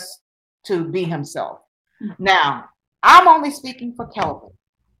just to be himself. Now, I'm only speaking for Kelvin.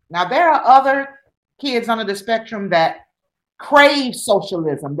 Now, there are other kids under the spectrum that crave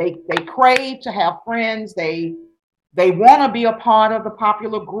socialism. They crave to have friends. They want to be a part of the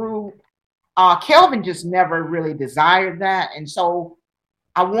popular group. Kelvin just never really desired that. And so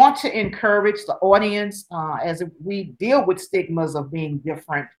I want to encourage the audience as we deal with stigmas of being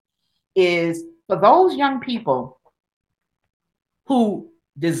different, is for those young people who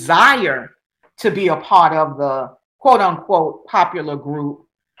desire to be a part of the quote unquote popular group,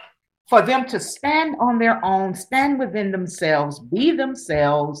 for them to stand on their own, stand within themselves, be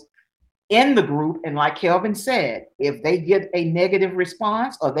themselves in the group. And like Kelvin said, if they get a negative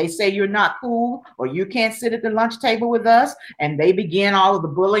response, or they say you're not cool, or you can't sit at the lunch table with us, and they begin all of the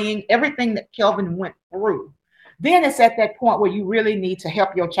bullying, everything that Kelvin went through, then it's at that point where you really need to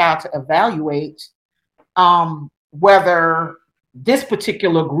help your child to evaluate whether this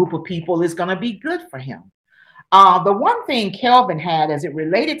particular group of people is going to be good for him. The one thing Kelvin had as it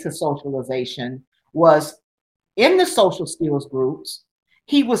related to socialization was in the social skills groups,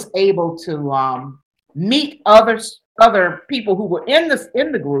 he was able to meet other people who were in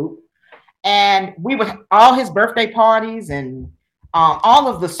the group, and we would all his birthday parties and all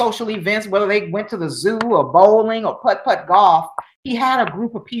of the social events, whether they went to the zoo or bowling or putt golf. He had a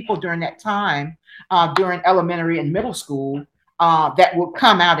group of people during that time, during elementary and middle school, that would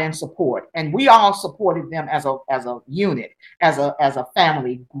come out and support, and we all supported them as a unit, as a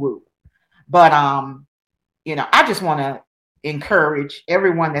family group. But I just want to encourage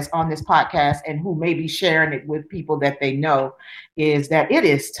everyone that's on this podcast and who may be sharing it with people that they know, is that it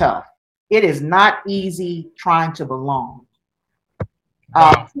is tough. It is not easy trying to belong.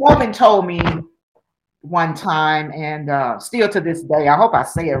 Kelvin told me one time, and still to this day, I hope I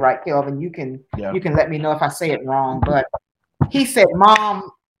say it right, Kelvin. You can let me know if I say it wrong, but he said,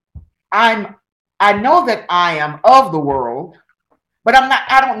 "Mom, I know that I am of the world, but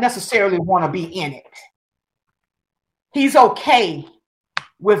I don't necessarily want to be in it." He's okay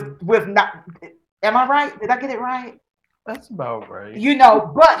with not. Am I right? Did I get it right? That's about right.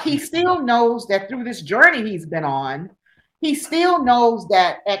 But he still knows that through this journey he's been on, he still knows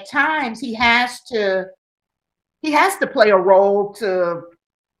that at times he has to play a role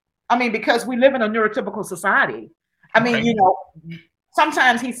because we live in a neurotypical society.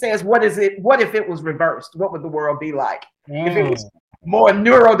 Sometimes he says, what if it was reversed? What would the world be like if it was more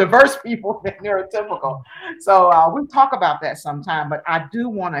neurodiverse people than neurotypical? So we talk about that sometime, but I do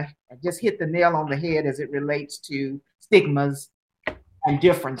want to just hit the nail on the head as it relates to stigmas and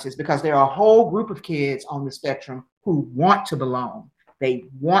differences, because there are a whole group of kids on the spectrum who want to belong. They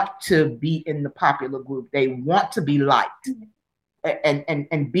want to be in the popular group. They want to be liked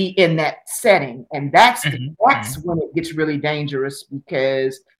and be in that setting. And that's when it gets really dangerous,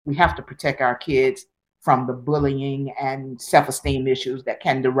 because we have to protect our kids from the bullying and self-esteem issues that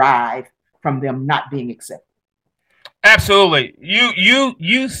can derive from them not being accepted. Absolutely.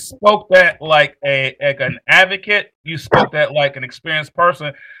 You spoke that like an advocate. You spoke that like an experienced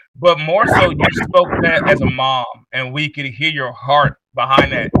person, but more so you spoke that as a mom, and we could hear your heart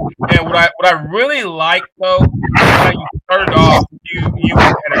behind that. And what I really like though, how you started off, you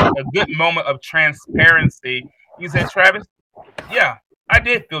had a good moment of transparency. You said, Travis, yeah, I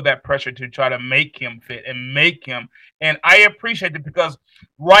did feel that pressure to try to make him fit and make him. And I appreciate it, because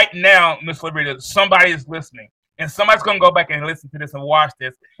right now, Miss Larita, somebody is listening, and somebody's gonna go back and listen to this and watch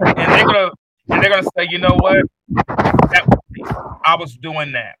this, and they're gonna say, you know what? That was me. I was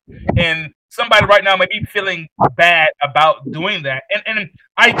doing that. And somebody right now may be feeling bad about doing that. And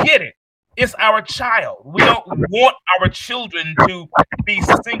I get it. It's our child. We don't want our children to be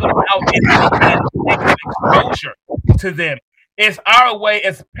singled out and negative exposure to them. It's our way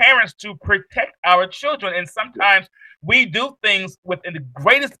as parents to protect our children. And sometimes we do things with the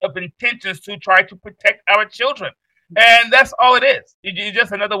greatest of intentions to try to protect our children. And that's all it is. It's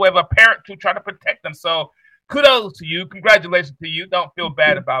just another way of a parent to try to protect them. So kudos to you. Congratulations to you. Don't feel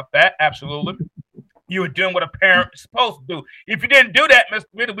bad about that. Absolutely. You were doing what a parent is supposed to do. If you didn't do that, Mr.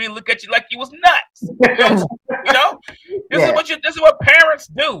 Ritter, we look at you like you was nuts. This is what parents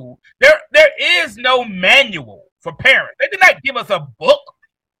do. There is no manual for parents. They did not give us a book.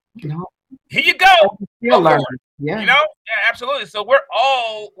 No. Here you go. Yeah. Yeah, absolutely. So we're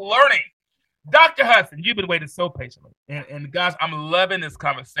all learning. Dr. Hudson, you've been waiting so patiently. And guys, I'm loving this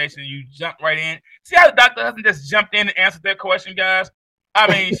conversation. You jumped right in. See how Dr. Hudson just jumped in and answered that question, guys? I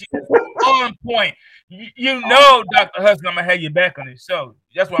mean, she's on point. You know, Dr. Hudson, I'm going to have you back on this show.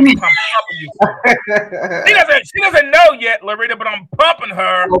 That's what I'm pumping you for. She doesn't know yet, Larita, but I'm pumping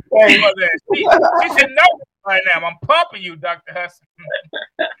her. Okay. She should know right now. I'm pumping you, Dr. Hudson.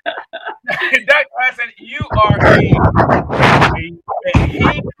 Dr. Hassan, you are a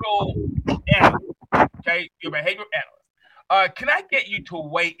behavioral analyst. Okay, you're a behavioral analyst. Can I get you to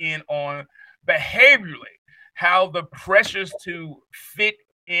weigh in on behaviorally how the pressures to fit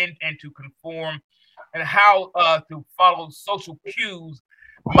in and to conform and how to follow social cues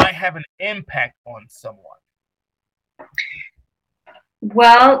might have an impact on someone?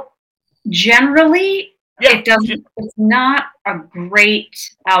 Well, generally, it doesn't. It's not a great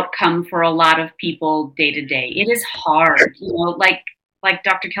outcome for a lot of people day to day. It is hard, like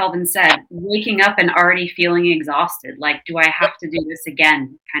Dr. Kelvin said, waking up and already feeling exhausted. Like, do I have to do this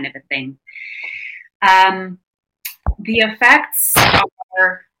again? Kind of a thing. The effects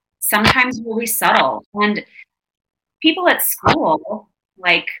are sometimes really subtle, and people at school,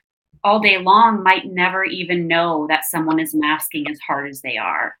 like, all day long, might never even know that someone is masking as hard as they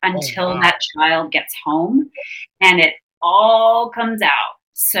are until that child gets home and it all comes out.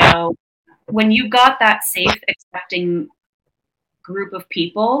 So when you got that safe, accepting group of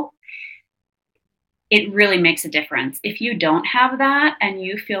people, it really makes a difference. If you don't have that and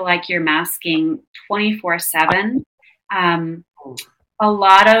you feel like you're masking 24/7, a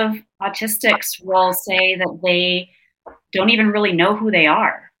lot of autistics will say that they don't even really know who they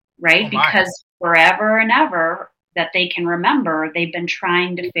are. Right? Because forever and ever that they can remember, they've been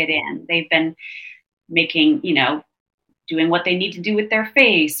trying to fit in. They've been making, doing what they need to do with their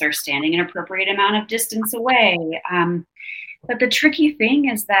face or standing an appropriate amount of distance away. But the tricky thing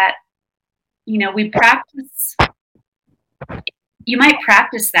is that, we practice, you might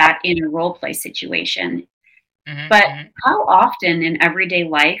practice that in a role play situation. But how often in everyday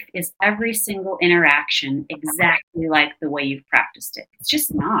life is every single interaction exactly like the way you've practiced it? It's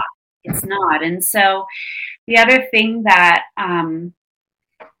just not. It's not. And so the other thing that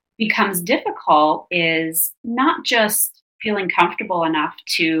becomes difficult is not just feeling comfortable enough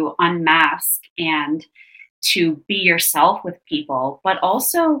to unmask and to be yourself with people, but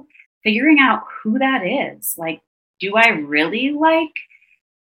also figuring out who that is. Like, do I really like,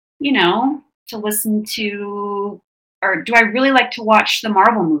 to listen to, or do I really like to watch the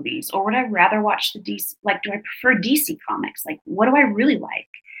Marvel movies, or would I rather watch the DC? Like, do I prefer DC comics? Like, what do I really like?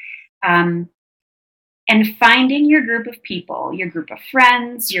 And finding your group of people, your group of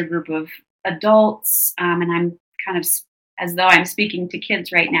friends, your group of adults, and I'm kind of as though I'm speaking to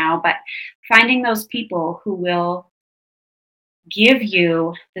kids right now, but finding those people who will give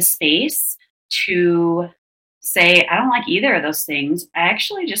you the space to say, I don't like either of those things. I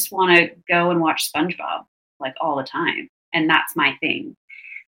actually just want to go and watch SpongeBob like all the time. And that's my thing.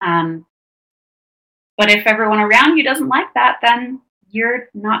 But if everyone around you doesn't like that, then you're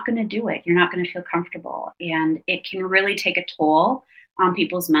not going to do it. You're not going to feel comfortable. And it can really take a toll on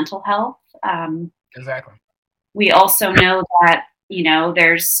people's mental health. Exactly. We also know that,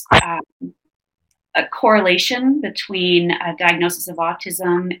 there's a correlation between a diagnosis of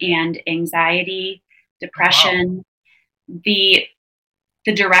autism and anxiety, depression. Wow.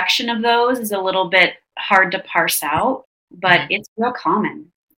 The direction of those is a little bit hard to parse out, but it's real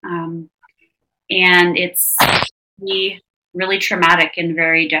common. And it's really traumatic and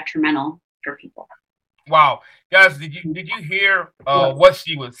very detrimental for people. Wow. Guys, did you hear what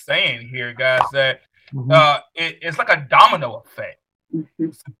she was saying here, guys? That it's like a domino effect.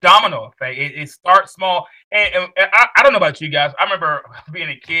 It's a domino effect. It starts small. And I don't know about you guys. I remember being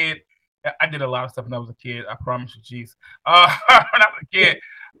a kid. I did a lot of stuff when I was a kid. I promise you, jeez. When I was a kid,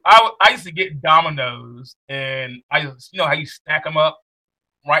 I used to get dominoes, and how you stack them up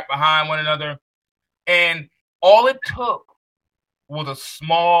right behind one another, and all it took was a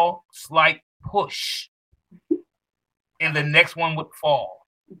small, slight push, and the next one would fall,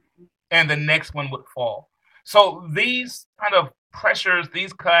 and the next one would fall. So these kind of pressures,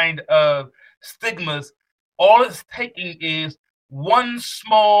 these kind of stigmas, all it's taking is one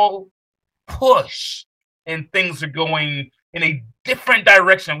small push, and things are going in a different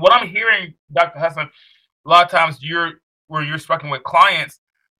direction. What I'm hearing, Dr. Hassan, a lot of times you're speaking with clients,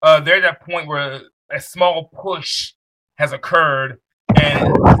 they're at that point where a small push has occurred and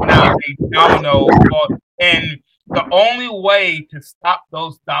it's now a domino. And the only way to stop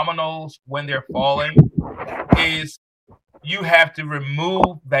those dominoes when they're falling is you have to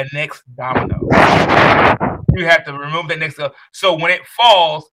remove that next domino. You have to remove that next. So when it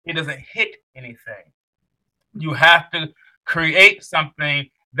falls, it doesn't hit anything. You have to create something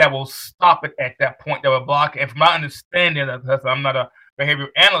that will stop it at that point, that will block it. And from my understanding, I'm not a behavioral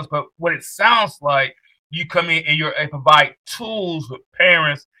analyst, but what it sounds like, you come in and you provide tools with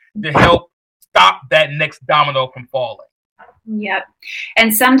parents to help stop that next domino from falling. Yep.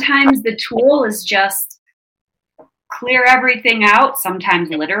 And sometimes the tool is just clear everything out, sometimes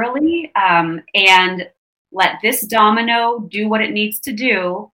literally, and let this domino do what it needs to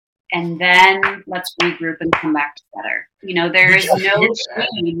do, and then let's regroup and come back together. You know, there is no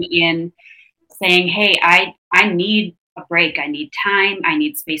shame in saying, hey, I need a break. I need time. I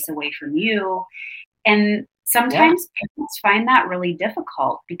need space away from you. And sometimes parents find that really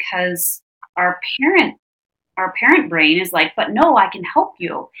difficult because our parent brain is like, but no, I can help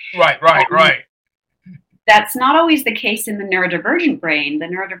you. Right. That's not always the case in the neurodivergent brain. The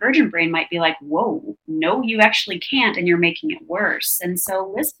neurodivergent brain might be like, whoa, no, you actually can't, and you're making it worse. And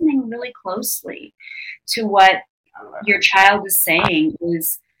so listening really closely to what your child is saying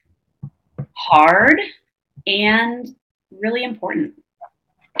is hard and really important.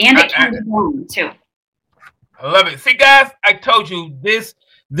 And it can be wrong too. I love it. See, guys, I told you this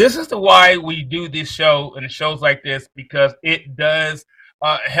is the why we do this show and shows like this, because it does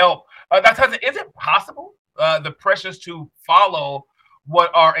help. Is it possible the pressures to follow what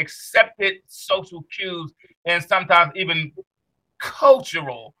are accepted social cues and sometimes even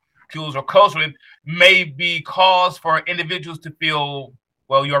cultural cues or cultural may be cause for individuals to feel,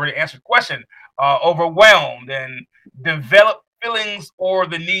 well, you already answered the question, overwhelmed and develop feelings or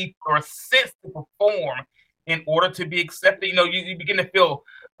the need or a sense to perform in order to be accepted? You know, you begin to feel,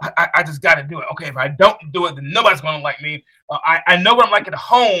 I just got to do it. Okay, if I don't do it, then nobody's going to like me. I know what I'm like at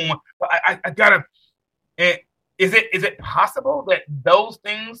home, but I got to. Is it possible that those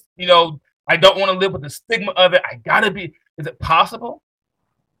things, you know, I don't want to live with the stigma of it. I got to be. Is it possible?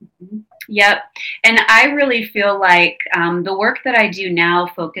 Yep. And I really feel like the work that I do now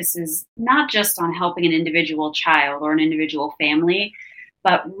focuses not just on helping an individual child or an individual family,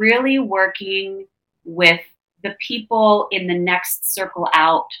 but really working with the people in the next circle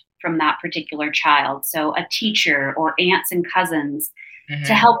out from that particular child. So a teacher or aunts and cousins,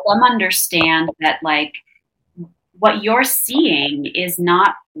 to help them understand that, like, what you're seeing is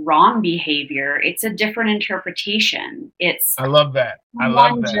not wrong behavior. It's a different interpretation. I love that.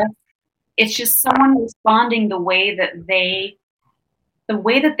 It's just someone responding the way that they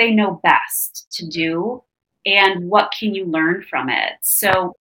know best to do, and what can you learn from it.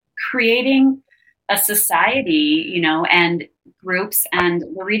 So creating a society, you know, and groups, and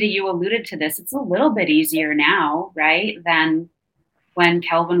Larita, you alluded to this, it's a little bit easier now, right, than when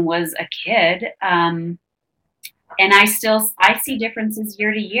Kelvin was a kid. And I see differences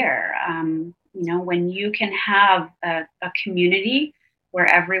year to year. You know, when you can have a community where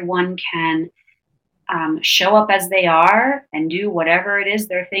everyone can show up as they are and do whatever it is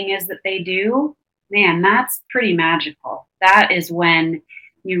their thing is that they do, man, that's pretty magical. That is when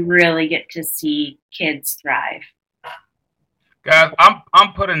you really get to see kids thrive. Guys,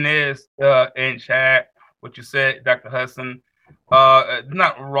 I'm putting this in chat, what you said, Dr. Hudson. It's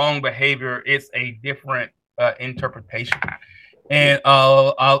not wrong behavior. It's a different interpretation. And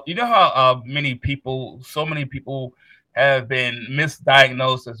you know how so many people have been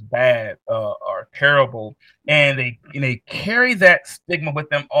misdiagnosed as bad or terrible, and they carry that stigma with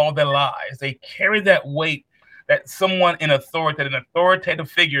them all their lives. They carry that weight that someone an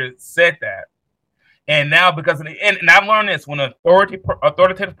authoritative figure said that. And now, and I've learned this, when an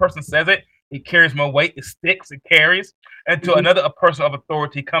authoritative person says it, it carries more weight, it sticks, it carries, until another person of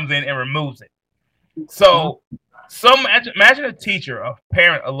authority comes in and removes it. So imagine a teacher, a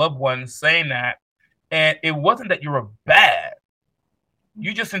parent, a loved one saying that, and it wasn't that you were bad.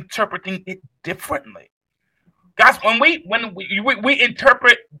 You just interpreting it differently. Guys, when we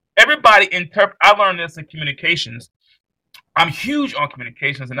interpret, I learned this in communications. I'm huge on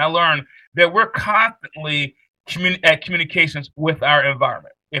communications, and I learned that we're constantly at communications with our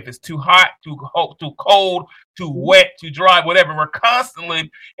environment. If it's too hot, too cold, too wet, too dry, whatever, we're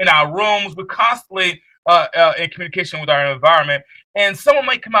constantly in our rooms. We're constantly in communication with our environment. And someone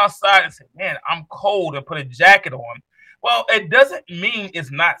might come outside and say, man, I'm cold, and put a jacket on. Well, it doesn't mean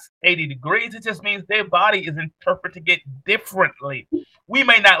it's not 80 degrees. It just means their body is interpreting it differently. We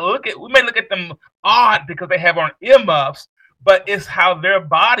may look at them odd because they have on earmuffs, but it's how their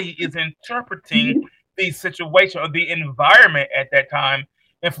body is interpreting the situation or the environment at that time.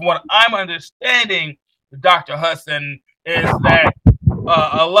 And from what I'm understanding, Dr. Hudson, is that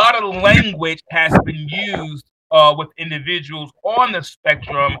a lot of language has been used with individuals on the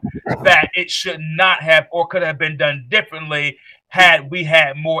spectrum that it should not have or could have been done differently had we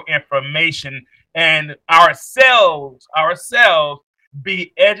had more information and ourselves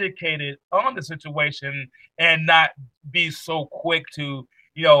be educated on the situation and not be so quick to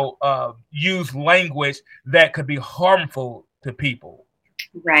use language that could be harmful to people.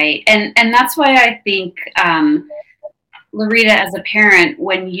 Right. And that's why I think, Larita, as a parent,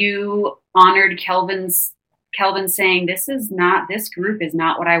 when you honored Kelvin's Kelvin saying, this group is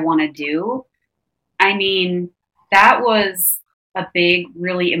not what I want to do. I mean, that was a big,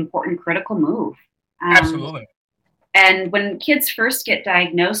 really important, critical move. Absolutely. And when kids first get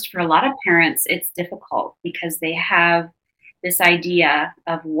diagnosed, for a lot of parents, it's difficult because they have this idea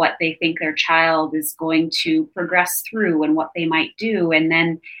of what they think their child is going to progress through and what they might do. And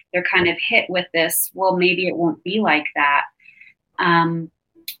then they're kind of hit with this, well, maybe it won't be like that. And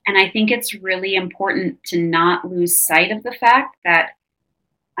I think it's really important to not lose sight of the fact that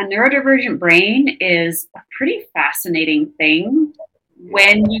a neurodivergent brain is a pretty fascinating thing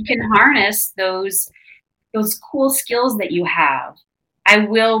when you can harness those cool skills that you have.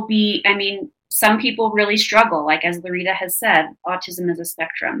 Some people really struggle. Like, as Larita has said, autism is a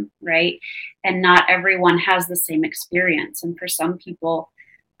spectrum, right? And not everyone has the same experience. And for some people,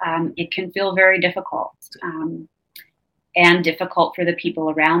 it can feel very difficult, and difficult for the people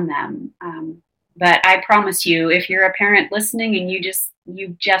around them. But I promise you, if you're a parent listening and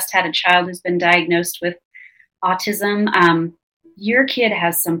you've just had a child who's been diagnosed with autism, your kid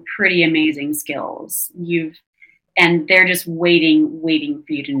has some pretty amazing skills. And they're just waiting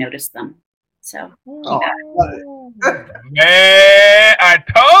for you to notice them. So, man, I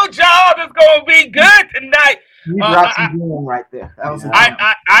told y'all this gonna be good tonight. You dropped some game right there. That was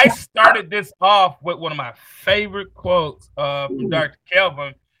I started this off with one of my favorite quotes from Dr.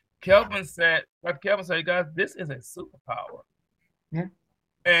 Kelvin. Dr. Kelvin said, guys, this is a superpower. Yeah.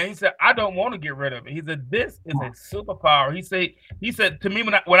 And he said, I don't want to get rid of it. He said, this is a superpower. He said to me,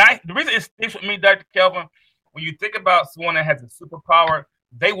 the reason it sticks with me, Dr. Kelvin, when you think about someone that has a superpower,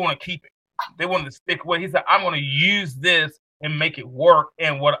 they want to keep it. They want to stick with it. He said, I'm going to use this and make it work.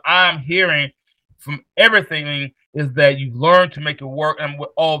 And what I'm hearing from everything is that you've learned to make it work, and with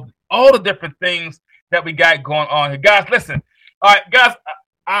all the different things that we got going on here. Guys, listen. All right, guys.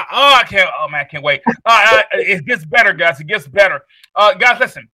 I can't wait. It gets better, guys. It gets better. Guys,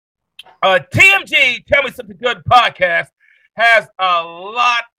 listen. TMG, Tell Me Something Good podcast has a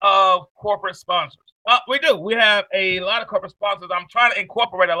lot of corporate sponsors. We do. We have a lot of corporate sponsors. I'm trying to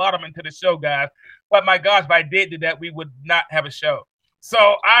incorporate a lot of them into the show, guys. But my gosh, if I did do that, we would not have a show.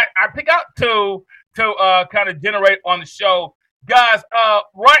 So I pick out two to kind of generate on the show. Guys,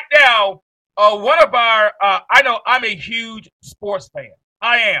 right now, one of our, I know I'm a huge sports fan.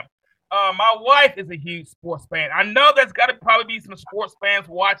 I am. My wife is a huge sports fan. I know there's got to probably be some sports fans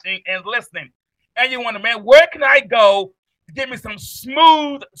watching and listening. And you wonder, man, where can I go to get me some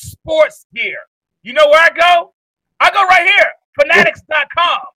smooth sports gear? You know where I go? I go right here,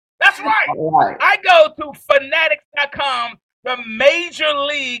 fanatics.com. That's right. I go to fanatics.com, the major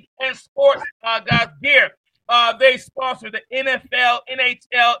league and sports guys gear. They sponsor the NFL,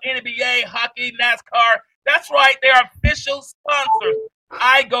 NHL, NBA, hockey, NASCAR. That's right. They are official sponsors.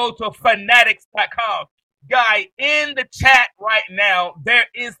 I go to fanatics.com. Guy, in the chat right now, there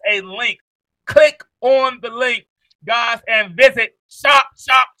is a link. Click on the link, guys, and visit shop.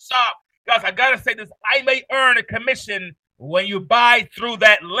 Guys, I got to say this. I may earn a commission when you buy through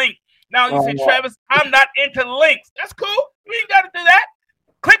that link. Now, you say, Travis, I'm not into links. That's cool. You ain't got to do that.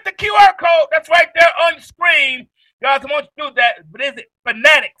 Click the QR code. That's right there on the screen. Guys, I want you to do that. Visit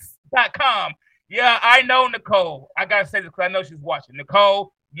fanatics.com. Yeah, I know Nicole. I got to say this because I know she's watching.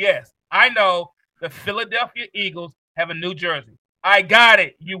 Nicole, yes, I know the Philadelphia Eagles have a new jersey. I got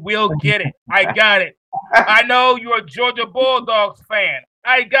it. You will get it. I got it. I know you're a Georgia Bulldogs fan.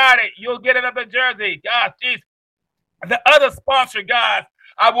 I got it. You'll get another jersey. Gosh, geez. The other sponsor, guys,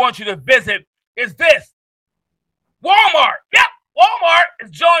 I want you to visit is this. Walmart. Yep, Walmart is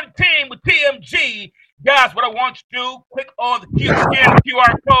joining the team with TMG. Guys, what I want you to do, click on the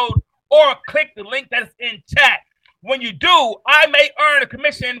QR code or click the link that's in chat. When you do, I may earn a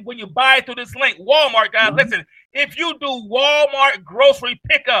commission when you buy through this link. Walmart, guys, listen, if you do Walmart grocery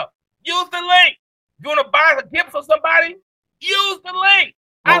pickup, use the link. You want to buy a gift for somebody? Use the link.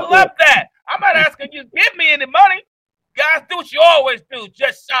 I love that. I'm not asking you to give me any money. Guys, do what you always do.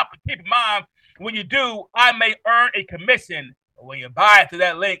 Just shop and keep in mind, when you do, I may earn a commission when you buy through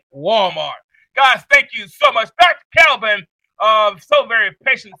that link, Walmart. Guys, thank you so much. Dr. Kelvin, so very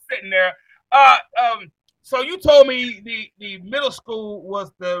patient sitting there. So you told me the middle school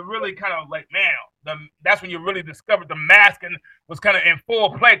was the really kind of like, man, that's when you really discovered the masking was kind of in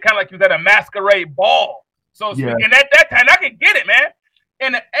full play, kind of like you was at a masquerade ball. So yeah. And at that time, I could get it, man.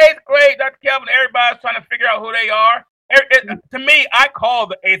 In the 8th grade, Dr. Kelvin, everybody's trying to figure out who they are. To me, I call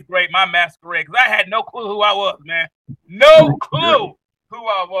the 8th grade my masquerade because I had no clue who I was, man. No clue who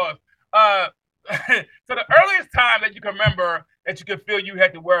I was. So the earliest time that you can remember that you could feel you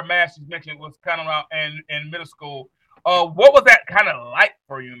had to wear a mask, you mentioned, was kind of around in middle school. What was that kind of like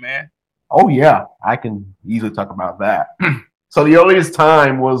for you, man? Oh yeah, I can easily talk about that. So the earliest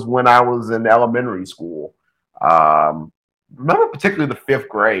time was when I was in elementary school. Um, Remember particularly the fifth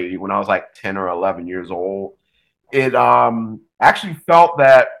grade when I was like 10 or 11 years old. It actually felt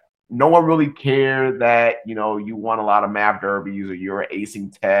that no one really cared that you won a lot of math derbies or you were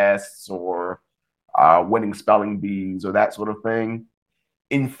acing tests or winning spelling bees or that sort of thing.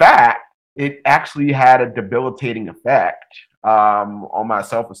 In fact, it actually had a debilitating effect on my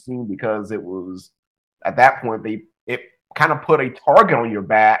self-esteem because it was at that point it kind of put a target on your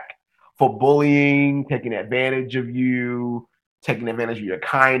back for bullying, taking advantage of you, taking advantage of your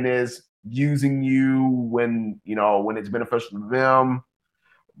kindness, using you when it's beneficial to them.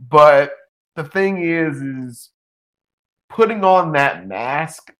 But the thing is putting on that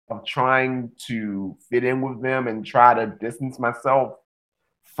mask of trying to fit in with them and try to distance myself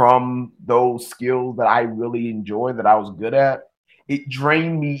from those skills that I really enjoyed, that I was good at, it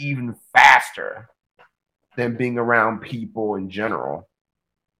drained me even faster than being around people in general.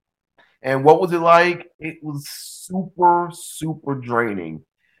 And what was it like? It was super, super draining.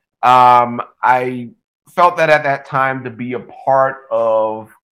 I felt that at that time to be a part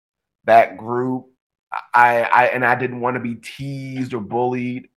of that group, I didn't want to be teased or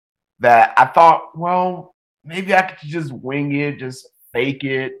bullied. That I thought, well, maybe I could just wing it, just fake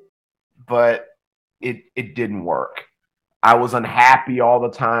it, but it didn't work. I was unhappy all the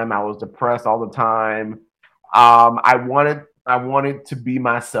time. I was depressed all the time. I wanted to be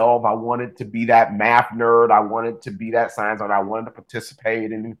myself. I wanted to be that math nerd. I wanted to be that science nerd. I wanted to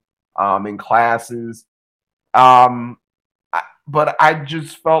participate in classes. Um, but I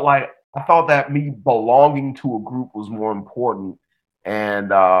just felt like I thought that me belonging to a group was more important, and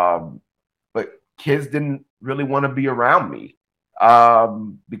but kids didn't really want to be around me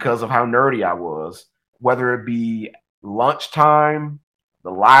because of how nerdy I was, whether it be lunchtime, the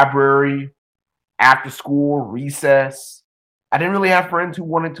library, after school, recess. I didn't really have friends who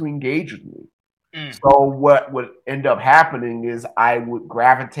wanted to engage with me. So what would end up happening is I would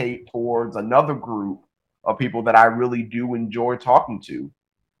gravitate towards another group of people that I really do enjoy talking to.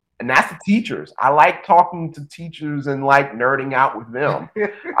 And that's the teachers. I like talking to teachers and like nerding out with them.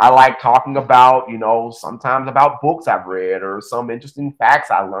 I like talking about, sometimes about books I've read or some interesting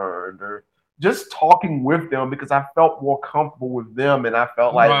facts I learned or just talking with them because I felt more comfortable with them and I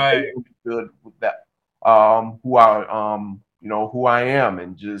felt like they understood with that who I am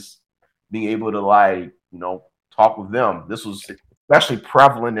and just being able to talk with them. This was especially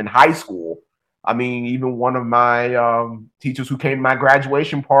prevalent in high school. I mean, even one of my teachers who came to my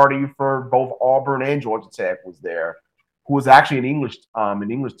graduation party for both Auburn and Georgia Tech was there, who was actually an English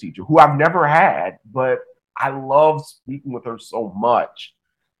teacher who I've never had, but I love speaking with her so much,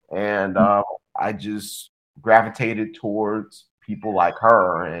 and I just gravitated towards people like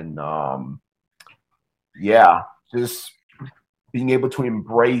her, and yeah, just being able to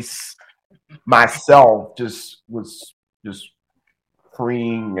embrace myself just was just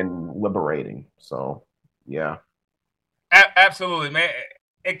freeing and liberating. So, yeah. Absolutely, man.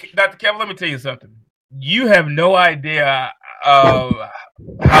 Dr. Kevin, let me tell you something. You have no idea of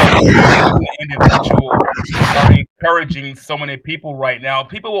how you as an individual are encouraging so many people right now.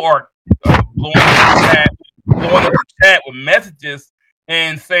 People are blowing up the chat with messages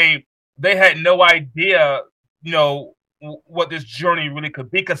and saying they had no idea, what this journey really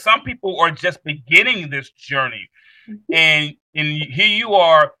could be. Because some people are just beginning this journey, and here you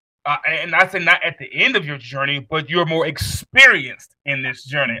are. And I say not at the end of your journey, but you're more experienced in this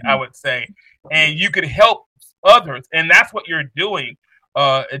journey, I would say, and you could help others, and that's what you're doing,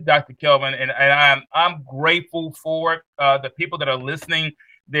 Dr. Kelvin. And I'm grateful for it. The people that are listening,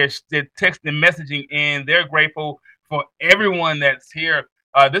 they're texting, messaging in. They're grateful for everyone that's here.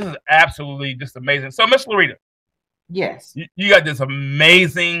 This is absolutely just amazing. So, Miss Loretta, yes, you got this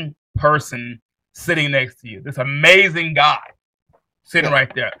amazing person sitting next to you. This amazing guy sitting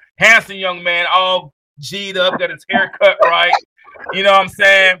right there. Handsome young man, all G'd up, got his hair cut right. You know what I'm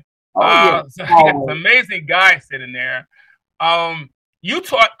saying? So you got this amazing guy sitting there. You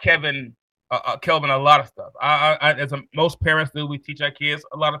taught Kelvin a lot of stuff. As most parents do, we teach our kids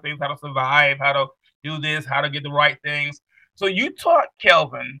a lot of things, how to survive, how to do this, how to get the right things. So you taught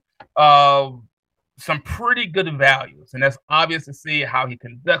Kelvin some pretty good values, and that's obvious to see how he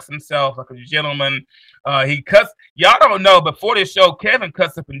conducts himself like a gentleman. He cuts. Y'all don't know, before this show, Kevin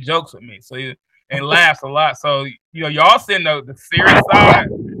cuts up and jokes with me, and laughs a lot. So y'all seeing the serious side,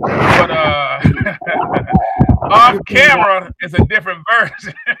 but off camera is a different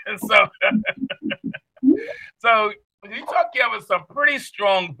version. so you taught Kevin some pretty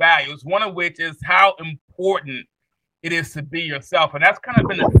strong values. One of which is how important it is to be yourself. And that's kind of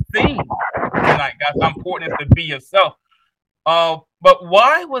been a theme tonight, guys. How important it is to be yourself. But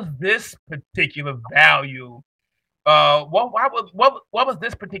why was this particular value? What was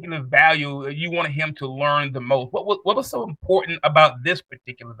this particular value you wanted him to learn the most? What was so important about this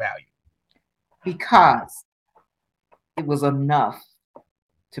particular value? Because it was enough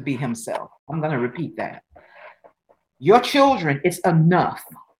to be himself. I'm going to repeat that. Your children, it's enough.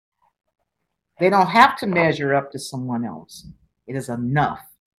 They don't have to measure up to someone else. It is enough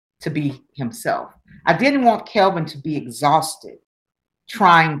to be himself. I didn't want Kelvin to be exhausted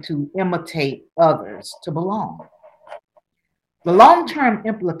trying to imitate others to belong. The long-term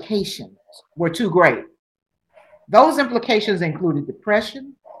implications were too great. Those implications included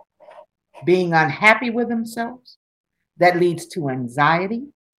depression, being unhappy with themselves. That leads to anxiety,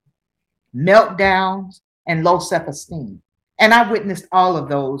 meltdowns, and low self-esteem. And I witnessed all of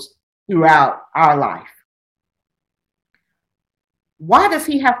those throughout our life. Why does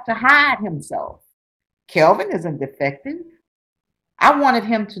he have to hide himself? Kelvin isn't defective. I wanted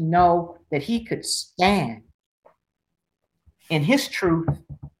him to know that he could stand in his truth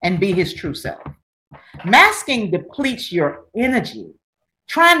and be his true self. Masking depletes your energy,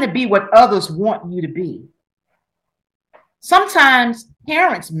 trying to be what others want you to be. Sometimes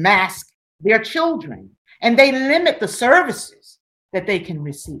parents mask their children and they limit the services that they can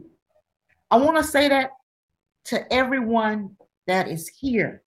receive. I want to say that to everyone that is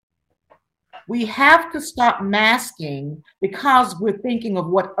here. We have to stop masking because we're thinking of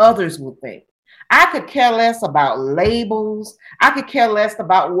what others will think. I could care less about labels. I could care less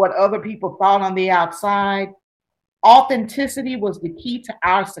about what other people thought on the outside. Authenticity was the key to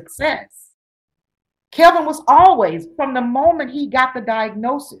our success. Kelvin was always, from the moment he got the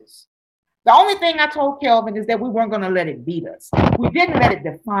diagnosis, the only thing I told Kelvin is that we weren't going to let it beat us. We didn't let it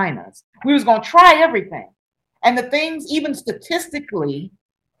define us. We was going to try everything. And the things, even statistically,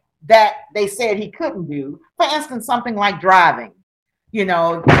 that they said he couldn't do, for instance, something like driving.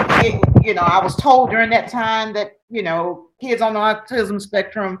 I was told during that time that, kids on the autism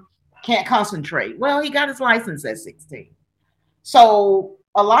spectrum can't concentrate. Well, he got his license at 16. So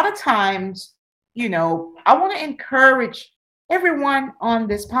a lot of times, I want to encourage everyone on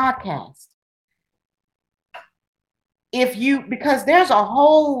this podcast. Because there's a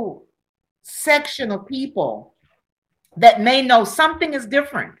whole section of people that may know something is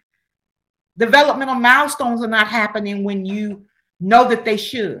different. Developmental milestones are not happening when you know that they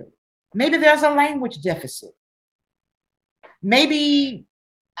should. Maybe there's a language deficit. Maybe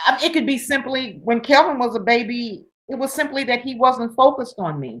it could be simply when Kelvin was a baby, it was simply that he wasn't focused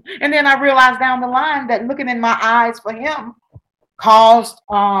on me. And then I realized down the line that looking in my eyes for him caused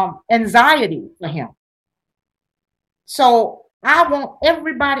anxiety for him. So I want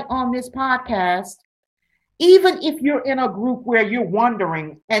everybody on this podcast, even if you're in a group where you're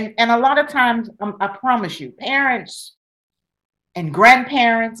wondering, and a lot of times, I promise you, parents and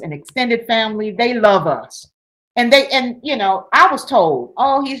grandparents and extended family, they love us. And I was told,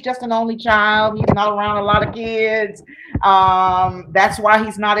 oh, he's just an only child. He's not around a lot of kids. That's why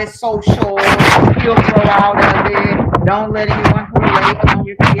he's not as social. He'll grow out of it. Don't let anyone relate on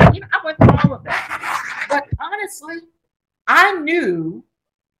your kid. I went through all of that. But honestly, I knew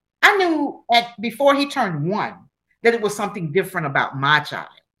before he turned 1 that it was something different about my child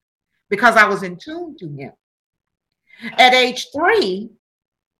because I was in tune to him. At age 3,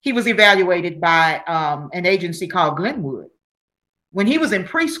 he was evaluated by an agency called Glenwood when he was in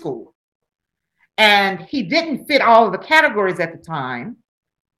preschool. And he didn't fit all of the categories at the time.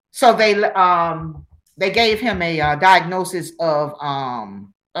 So they gave him a diagnosis of,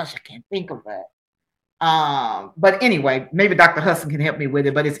 I can't think of that. But anyway, maybe Dr. Hudson can help me with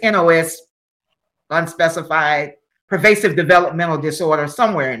it, but it's NOS, unspecified pervasive developmental disorder,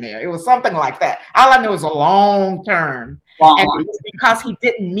 somewhere in there. It was something like that. All I know is a long term. Wow. And it was because he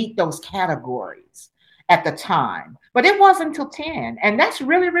didn't meet those categories at the time. But it wasn't until 10. And that's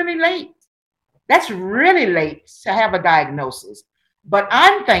really, really late. That's really late to have a diagnosis. But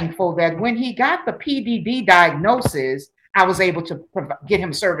I'm thankful that when he got the PDD diagnosis, I was able to get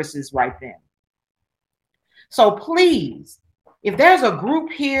him services right then. So please, if there's a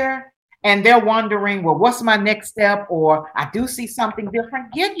group here and they're wondering, well, what's my next step? Or I do see something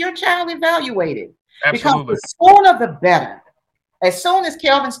different, get your child evaluated. Absolutely. Because the sooner the better. As soon as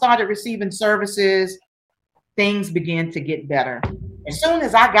Kelvin started receiving services, things began to get better. As soon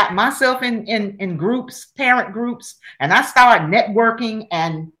as I got myself in groups, parent groups, and I started networking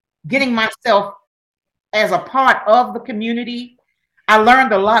and getting myself as a part of the community, I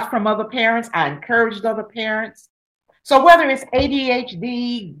learned a lot from other parents. I encouraged other parents. So whether it's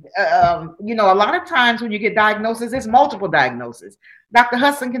ADHD, a lot of times when you get diagnosis, it's multiple diagnoses. Dr.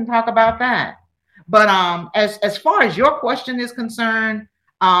 Hudson can talk about that. But as far as your question is concerned,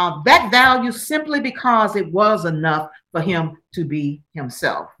 that value simply because it was enough for him to be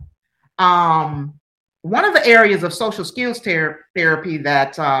himself. One of the areas of social skills therapy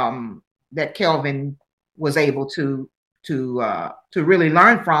that Kelvin was able to really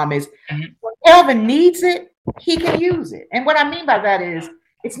learn from is when Kelvin needs it, he can use it. And what I mean by that is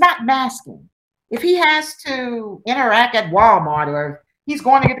it's not masking. If he has to interact at Walmart, or he's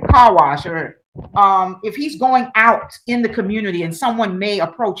going to get the car wash, or if he's going out in the community and someone may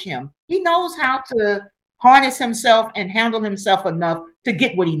approach him, he knows how to harness himself and handle himself enough to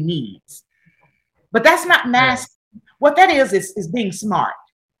get what he needs. But that's not masking. What that is being smart.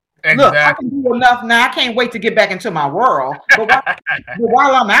 Exactly. Look, I can do enough now. I can't wait to get back into my world. But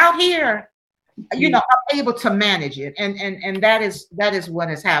while I'm out here, I'm able to manage it, and that is what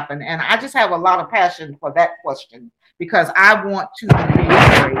has happened. And I just have a lot of passion for that question, because I want to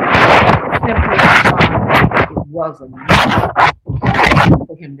reiterate simply it was enough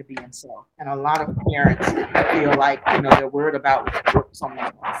for him to be himself. And a lot of parents feel like they're worried about what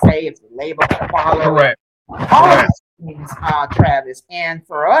someone's going to say, if the label to follow. Correct. All of these things, Travis. And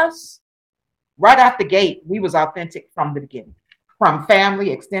for us, right out the gate, we was authentic from the beginning, from family,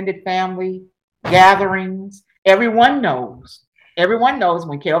 extended family, gatherings. Everyone knows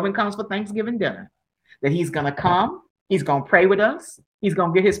when Kelvin comes for Thanksgiving dinner that he's going to come, he's going to pray with us, he's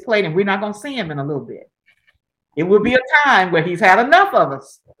going to get his plate, and we're not going to see him in a little bit. It will be a time where he's had enough of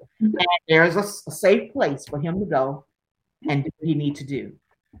us, and there's a safe place for him to go and do what he needs to do.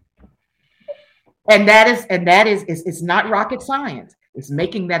 And that is it's not rocket science. It's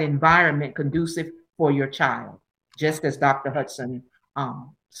making that environment conducive for your child, just as Dr. Hudson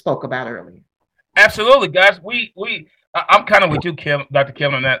spoke about earlier. Absolutely, guys. I'm kind of with you, Dr.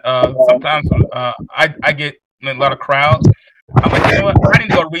 Kim, on that. Sometimes I get in a lot of crowds. I'm like, you know what? I need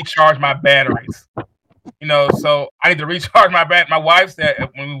to go recharge my batteries. So I need to recharge my batteries. My wife said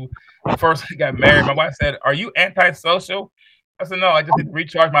when we first got married, my wife said, "Are you antisocial?" I said, "No, I just need to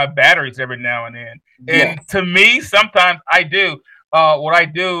recharge my batteries every now and then." And to me, sometimes I do. What I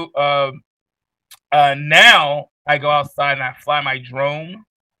do now, I go outside and I fly my drone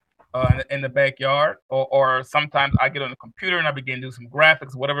in the backyard, or sometimes I get on the computer and I begin to do some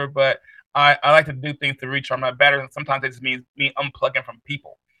graphics, whatever. But I like to do things to recharge my batteries, and sometimes it just means me unplugging from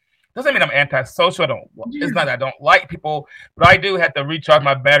people. Doesn't mean I'm antisocial. It's not that I don't like people, but I do have to recharge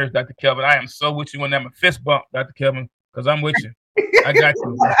my batteries, Dr. Kelvin. I am so with you when I'm a fist bump, Dr. Kelvin, because I'm with you. I got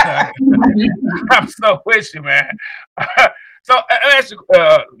you. I'm so with you, man. So let me ask you,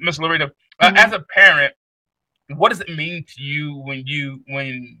 Ms. Loretta, as a parent, what does it mean to you when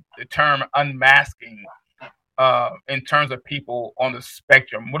the term unmasking in terms of people on the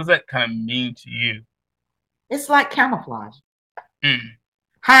spectrum, what does that kind of mean to you? It's like camouflage.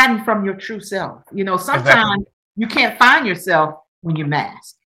 Hiding from your true self. Sometimes you can't find yourself when you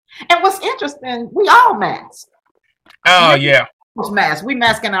mask. And what's interesting, we all mask. Oh, yeah. Mask. We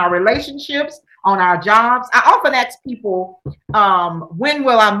mask in our relationships, on our jobs. I often ask people, when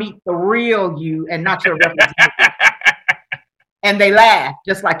will I meet the real you and not your representative? And they laugh,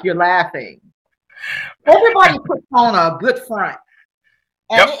 just like you're laughing. Everybody puts on a good front.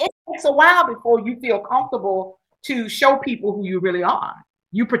 And it takes a while before you feel comfortable to show people who you really are.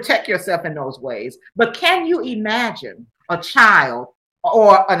 You protect yourself in those ways. But can you imagine a child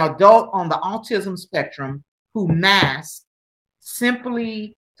or an adult on the autism spectrum who masks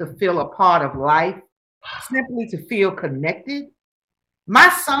simply to feel a part of life, simply to feel connected? My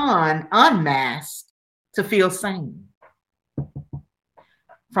son unmasked to feel sane.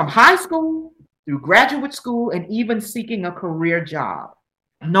 From high school through graduate school and even seeking a career job,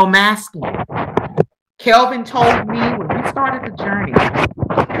 no masking. Kelvin told me when we started the journey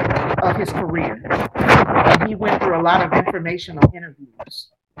of his career, and he went through a lot of informational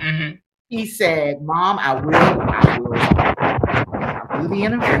interviews. He said, "Mom, I will do the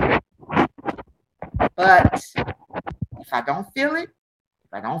interview. But if I don't feel it,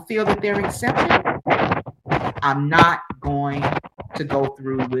 if I don't feel that they're accepted, I'm not going to go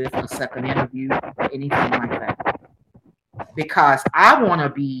through with a second interview or anything like that. Because I want to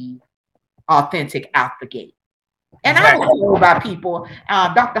be authentic out the gate." And I don't know about people.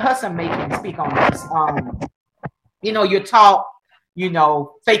 Dr. Hudson may can speak on this. You're taught,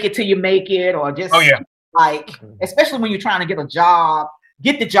 fake it till you make it, or just like, especially when you're trying to get a job,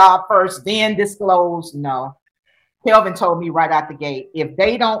 get the job first, then disclose. No. Kelvin told me right out the gate, if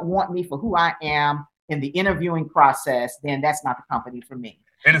they don't want me for who I am in the interviewing process, then that's not the company for me.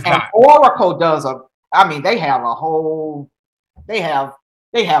 It is not. Oracle does a I mean, they have a whole, they have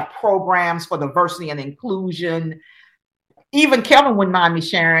programs for diversity and inclusion. Even Kevin wouldn't mind me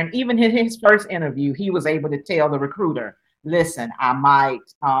sharing, even in his first interview, he was able to tell the recruiter, listen, I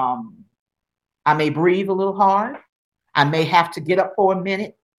may breathe a little hard. I may have to get up for a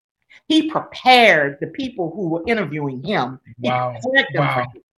minute. He prepared the people who were interviewing him. Wow. He prepared them for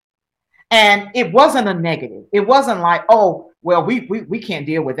him. And it wasn't a negative. It wasn't like, oh, well, we can't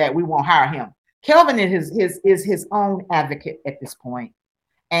deal with that. We won't hire him. Kelvin is his own advocate at this point.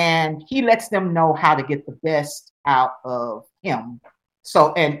 And he lets them know how to get the best out of him.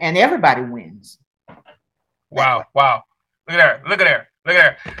 So, and everybody wins. Wow. Look at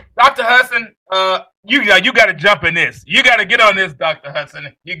there. Dr. Hudson, you got to jump in this. You got to get on this, Dr.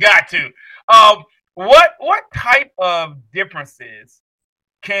 Hudson. You got to. What type of differences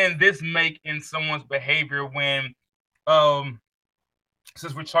can this make in someone's behavior when,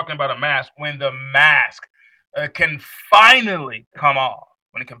 since we're talking about a mask, when the mask can finally come off,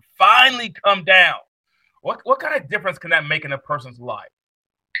 when it can finally come down? What kind of difference can that make in a person's life?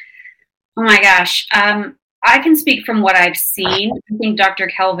 Oh my gosh. I can speak from what I've seen. I think Dr.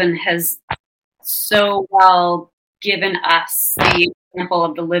 Kelvin has so well given us the example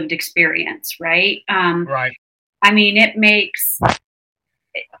of the lived experience, right? Right. I mean, it makes,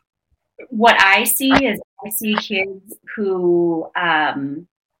 what I see is I see kids who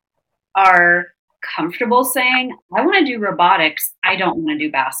are comfortable saying, I want to do robotics. I don't want to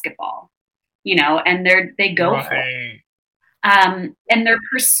do basketball, and they go for it. And they're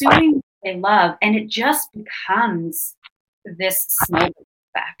pursuing what they love, and it just becomes this snowball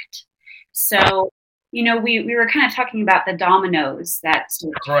effect. So, we were kind of talking about the dominoes that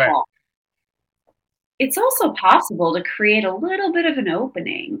sort of fall. It's also possible to create a little bit of an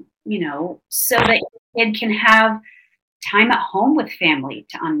opening, so that your kid can have time at home with family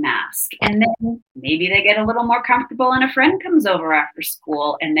to unmask. And then maybe they get a little more comfortable and a friend comes over after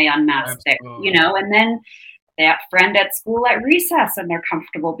school and they unmask there, and then that friend at school at recess and they're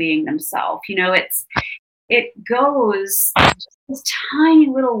comfortable being themselves. It goes just these tiny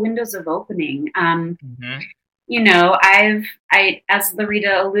little windows of opening. As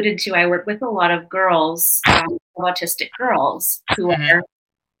Larita alluded to, I work with a lot of girls, autistic girls who are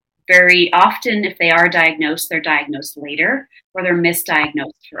very often, if they are diagnosed, they're diagnosed later or they're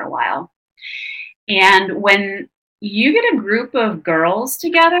misdiagnosed for a while. And when you get a group of girls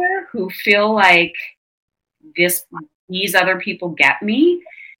together who feel like these other people get me,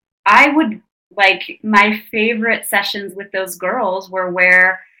 I would my favorite sessions with those girls were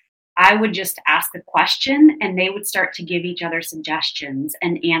where I would just ask a question and they would start to give each other suggestions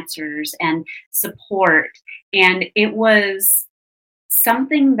and answers and support. And it was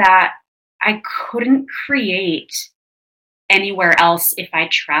something that I couldn't create anywhere else if I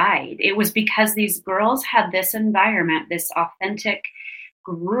tried. It was because these girls had this environment, this authentic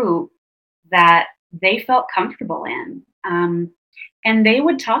group that they felt comfortable in. And they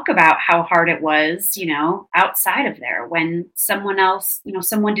would talk about how hard it was, outside of there when someone else,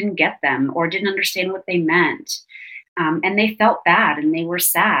 someone didn't get them or didn't understand what they meant. And they felt bad and they were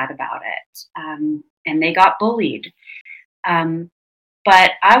sad about it. And they got bullied.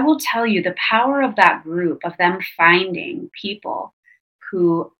 But I will tell you the power of that group, of them finding people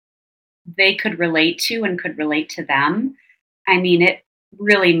who they could relate to and could relate to them. I mean, it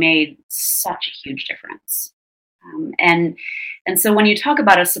really made such a huge difference. And so when you talk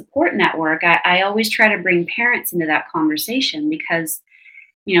about a support network, I always try to bring parents into that conversation because,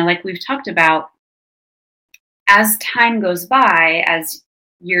 like we've talked about, as time goes by, as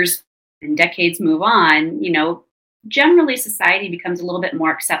years and decades move on, generally society becomes a little bit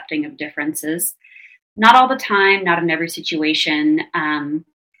more accepting of differences. Not all the time, not in every situation.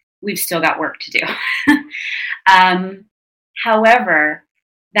 We've still got work to do. However,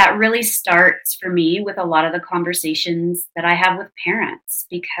 that really starts for me with a lot of the conversations that I have with parents,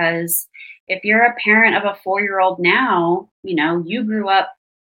 because if you're a parent of a 4-year-old now, you grew up,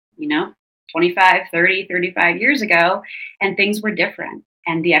 25, 30, 35 years ago, and things were different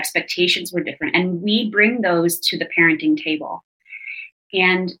and the expectations were different. And we bring those to the parenting table.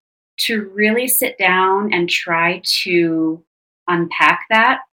 And to really sit down and try to unpack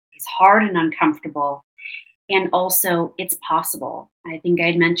that is hard and uncomfortable. And also, it's possible. I think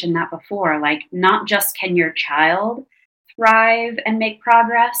I'd mentioned that before. Not just can your child thrive and make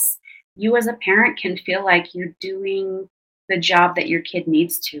progress, you as a parent can feel like you're doing the job that your kid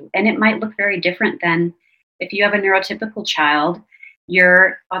needs to. And it might look very different than if you have a neurotypical child,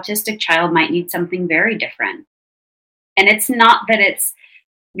 your autistic child might need something very different. And it's not that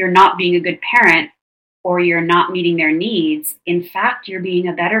you're not being a good parent. or you're not meeting their needs, in fact, you're being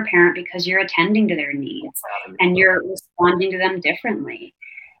a better parent because you're attending to their needs and you're responding to them differently.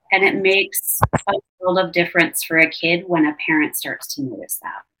 And it makes a world of difference for a kid when a parent starts to notice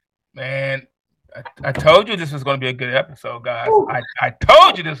that. Man, I told you this was going to be a good episode, guys. I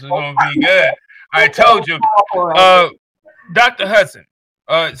told you this was going to be good. I told you. Dr. Hudson,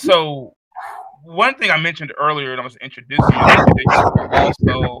 so one thing I mentioned earlier, and I was introducing you to, that you were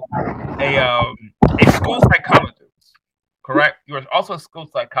also a school psychologist, correct? You were also a school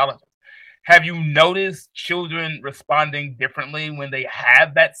psychologist. Have you noticed children responding differently when they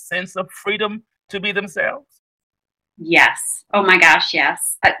have that sense of freedom to be themselves? Yes. Oh my gosh,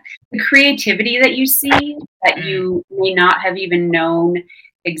 yes. The creativity that you see that you may not have even known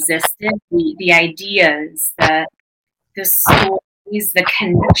existed, the ideas, the stories, the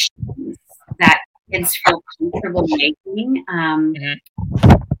connections that kids feel comfortable making.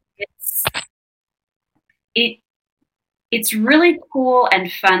 It's really cool and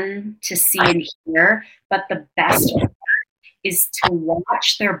fun to see and hear, but the best part is to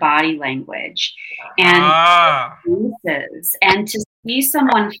watch their body language and faces, and to see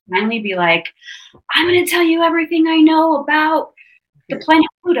someone finally be like, I'm going to tell you everything I know about the planet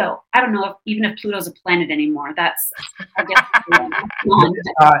Pluto. I don't know if Pluto's a planet anymore. That's, I guess,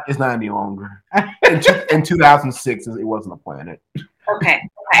 it's not any longer. In 2006, it wasn't a planet. Okay.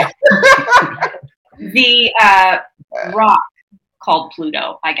 The rock called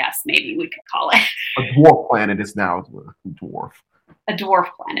Pluto, I guess maybe we could call it. A dwarf planet is now a dwarf. A dwarf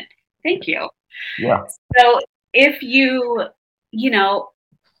planet. Thank you. Yeah. So if you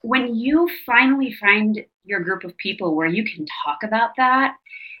when you finally find your group of people where you can talk about that,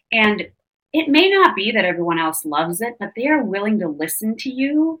 and it may not be that everyone else loves it, but they are willing to listen to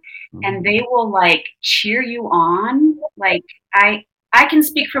you, and they will like cheer you on. Like I can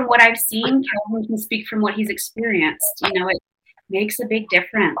speak from what I've seen. Calvin can speak from what he's experienced. It makes a big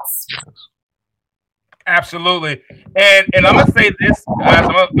difference. Absolutely. And I'm gonna say this, guys.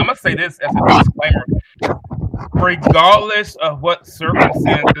 I'm gonna say this as a disclaimer. Regardless of what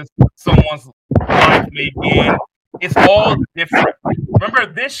circumstances someone's life may be in, it's all different. Remember,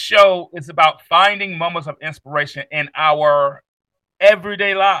 this show is about finding moments of inspiration in our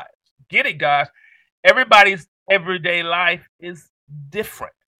everyday lives. Get it, guys? Everybody's everyday life is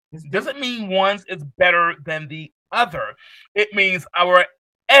different. It doesn't mean one's is better than the other. It means our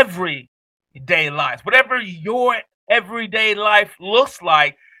everyday lives. Whatever your everyday life looks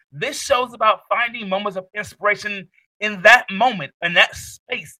like, this show's about finding moments of inspiration in that moment, in that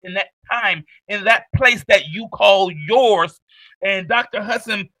space, in that time, in that place that you call yours. And Dr.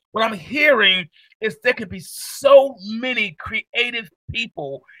 Hudson, what I'm hearing is there could be so many creative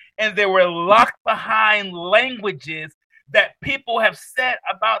people, and they were locked behind languages that people have said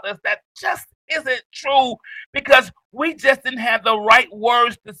about us that just isn't true, because we just didn't have the right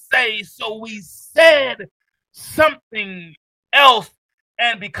words to say. So we said something else.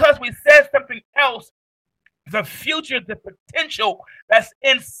 And because we said something else, the future, the potential that's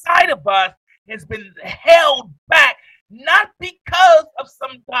inside of us has been held back, not because of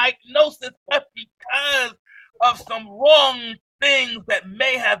some diagnosis, but because of some wrong things that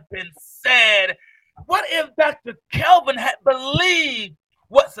may have been said. What if Dr. Kelvin had believed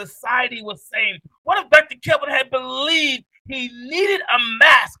what society was saying? What if Dr. Kelvin had believed he needed a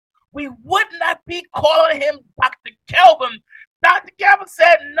mask? We would not be calling him Dr. Kelvin. Dr. Kelvin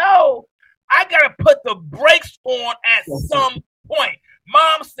said, no, I got to put the brakes on at some point.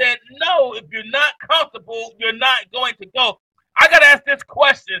 Mom said, no, if you're not comfortable, you're not going to go. I got to ask this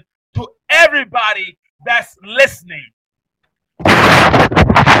question to everybody that's listening. What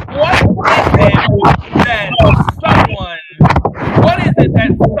is it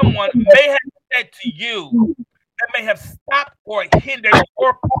that someone may have said to you that may have stopped or hindered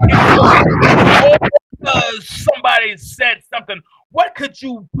your potential, or because somebody said something? What could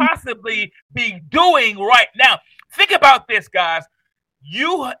you possibly be doing right now? Think about this, guys.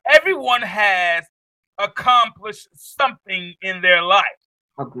 Everyone has accomplished something in their life.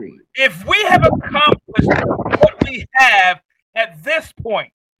 Agreed. If we have accomplished what we have at this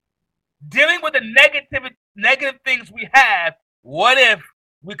point, dealing with the negative things we have, what if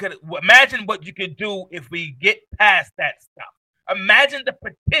we could imagine what you could do if we get past that stuff? Imagine the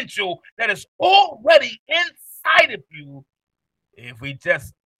potential that is already inside of you if we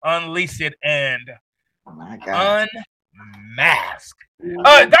just unleash it and unmask.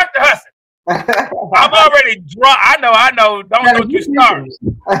 Dr. Hudson, I'm already drunk. I know. Don't you start.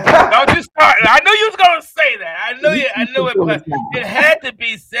 Don't you start. I knew you was gonna say that. I knew it, but it had to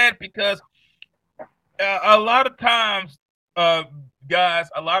be said because a lot of times, guys,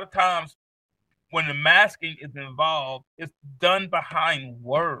 when the masking is involved, it's done behind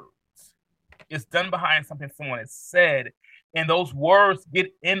words. It's done behind something someone has said. And those words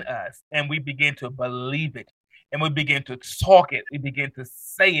get in us and we begin to believe it. And we begin to talk it. We begin to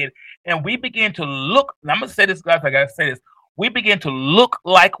say it. And we begin to look. And I'm going to say this, guys. I got to say this. We begin to look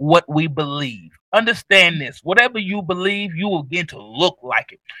like what we believe. Understand this. Whatever you believe, you will begin to look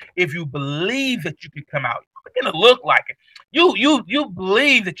like it. If you believe that you can come out, you begin to look like it. You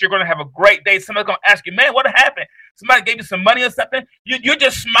believe that you're going to have a great day. Somebody's going to ask you, man, what happened? Somebody gave you some money or something. You're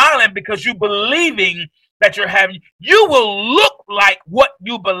just smiling because you're believing that you're having. You will look like what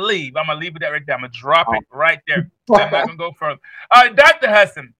you believe. I'm going to leave it right there. I'm going to drop it right there. I'm not going to go further. Dr.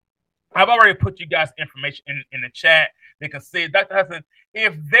 Hudson, I've already put you guys information in the chat. They can see it. Dr. Hudson,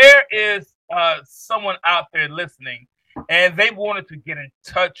 if there is someone out there listening and they wanted to get in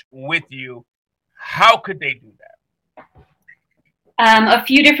touch with you, how could they do that? A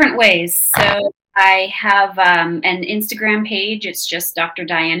few different ways. So I have an Instagram page. It's just Dr.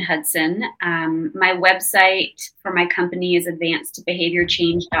 Diane Hudson. My website for my company is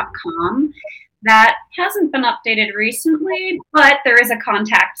advancedbehaviorchange.com. That hasn't been updated recently, but there is a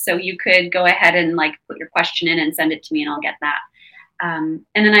contact, so you could go ahead and put your question in and send it to me, and I'll get that. And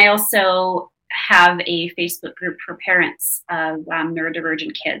then I also have a Facebook group for parents of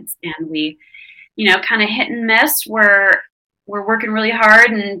neurodivergent kids, and we, kind of hit and miss. We're working really hard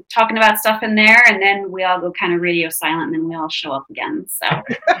and talking about stuff in there, and then we all go kind of radio silent, and then we all show up again. So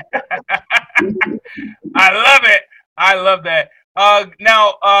I love it. I love that.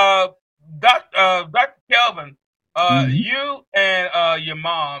 Now, Dr. Kelvin, you and your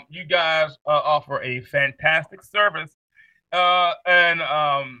mom, you guys offer a fantastic service. And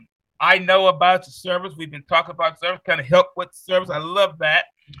I know about the service. We've been talking about service, kind of help with service. I love that.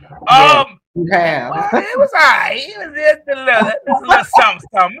 Well, it was all right. It was just a little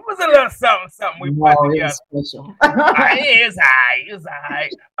something. It was a little something we put together. Special. It is all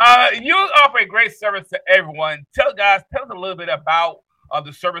right. You offer a great service to everyone. Tell us a little bit about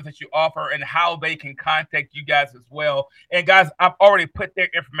the service that you offer and how they can contact you guys as well. And guys, I've already put their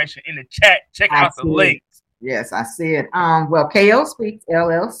information in the chat. Check out the links. Yes, I see it. Well, KO Speaks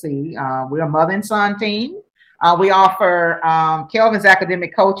LLC. We're a mother and son team. We offer Kelvin's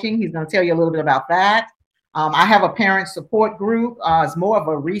academic coaching. He's going to tell you a little bit about that. I have a parent support group. It's more of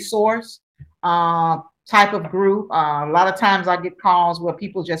a resource type of group. A lot of times I get calls where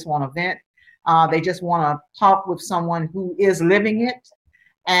people just want to vent. They just want to talk with someone who is living it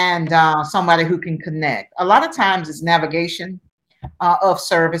and somebody who can connect. A lot of times it's navigation of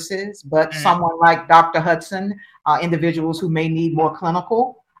services, but someone like Dr. Hudson, individuals who may need more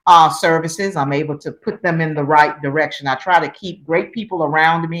clinical services, I'm able to put them in the right direction. I try to keep great people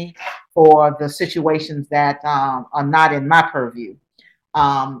around me for the situations that are not in my purview.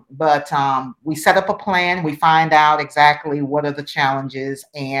 But we set up a plan, we find out exactly what are the challenges,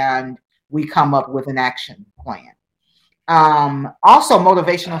 and we come up with an action plan. Also,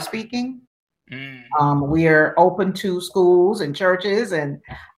 motivational speaking. We are open to schools and churches and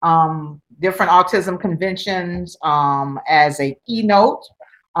different autism conventions as a keynote,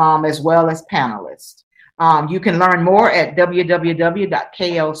 as well as panelist. You can learn more at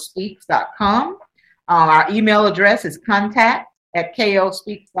www.kospeaks.com. Our email address is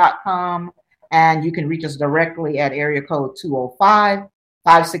contact@kospeaks.com, and you can reach us directly at area code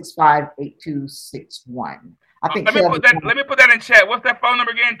 205-565-8261. I think let me put that in chat. What's that phone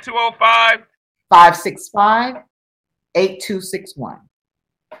number again? 205-565-8261.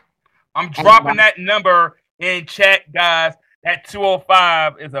 I'm dropping that number in chat, guys. That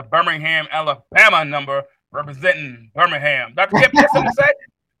 205 is a Birmingham, Alabama number representing Birmingham. Dr. Kip, you have something to say?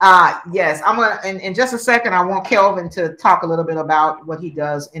 Yes, I'm gonna in just a second. I want Kelvin to talk a little bit about what he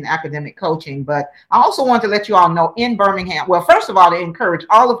does in academic coaching, but I also want to let you all know in Birmingham. Well, first of all, to encourage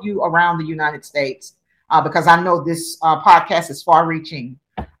all of you around the United States, because I know this podcast is far-reaching,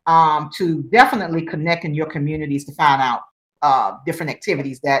 to definitely connect in your communities to find out different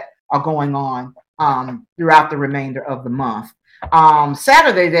activities that are going on throughout the remainder of the month.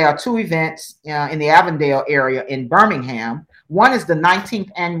 Saturday, there are two events in the Avondale area in Birmingham. One is the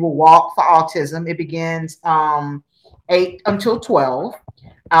 19th annual Walk for Autism. It begins 8 until 12,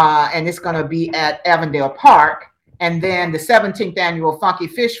 and it's going to be at Avondale Park. And then the 17th annual Funky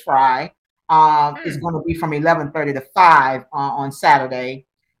Fish Fry is going to be from 11:30 to 5 on Saturday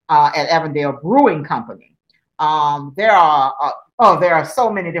at Avondale Brewing Company. There are so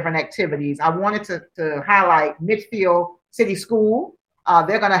many different activities. I wanted to highlight Midfield City School.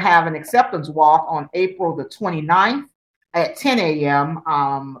 They're going to have an acceptance walk on April the 29th at 10 a.m.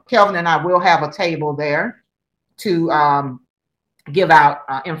 Kelvin and I will have a table there to give out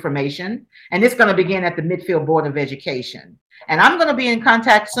information. And it's going to begin at the Midfield Board of Education. And I'm going to be in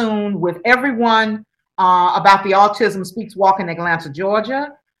contact soon with everyone about the Autism Speaks Walk in Atlanta,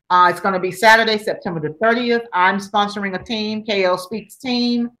 Georgia. It's going to be Saturday, September the 30th. I'm sponsoring a team, KL Speaks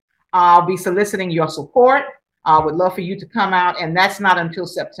team. I'll be soliciting your support. I would love for you to come out, and that's not until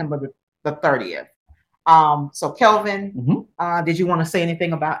September the 30th. So Kelvin, did you want to say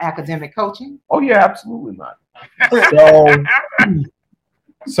anything about academic coaching? Oh yeah, absolutely not.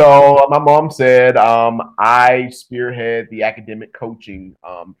 So my mom said I spearhead the academic coaching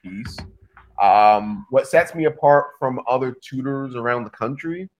piece. What sets me apart from other tutors around the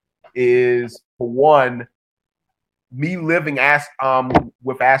country is, for one, me living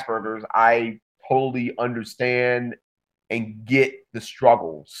with Asperger's. I totally understand and get the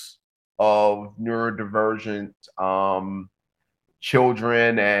struggles of neurodivergent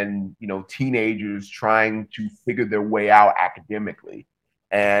children and teenagers trying to figure their way out academically.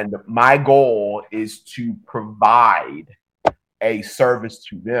 And my goal is to provide a service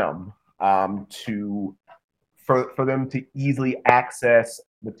to them, for them to easily access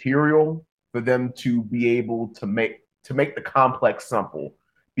material, for them to be able to make the complex simple,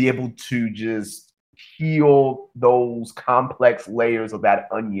 be able to just peel those complex layers of that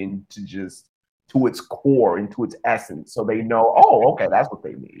onion to its core and to its essence, so they know, oh, okay, that's what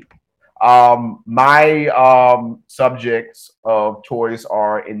they need. My subjects of choice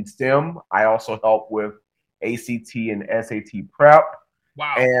are in STEM. I also help with ACT and SAT prep.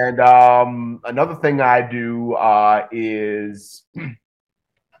 Wow. And another thing I do is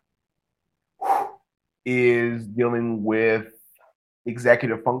dealing with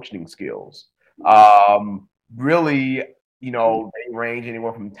executive functioning skills. Really, they range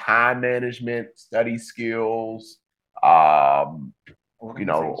anywhere from time management, study skills,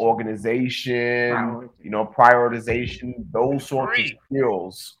 organization, prioritization, those sorts of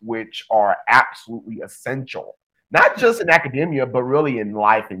skills, which are absolutely essential, not just in academia, but really in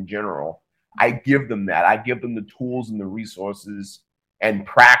life in general. I give them that. I give them the tools and the resources and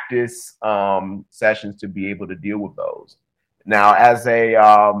practice sessions to be able to deal with those. Now, as a,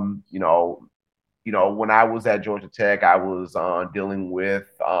 when I was at Georgia Tech, I was dealing with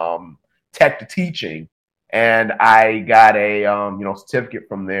tech to teaching, and I got a certificate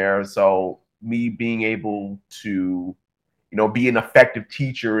from there. So me being able to be an effective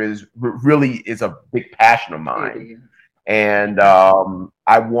teacher is a big passion of mine. And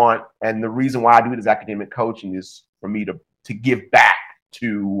and the reason why I do this academic coaching is for me to give back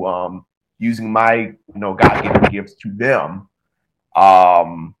to using my God-given gifts to them.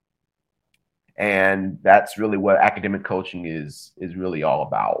 And that's really what academic coaching is really all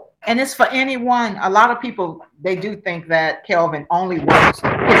about. And it's for anyone. A lot of people, they do think that Kelvin only works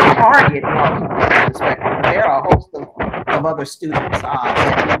with a target on people with the spectrum. There are a host of other students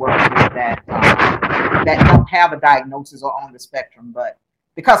that we work with that don't have a diagnosis or on the spectrum, but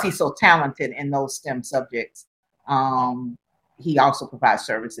because he's so talented in those STEM subjects, he also provides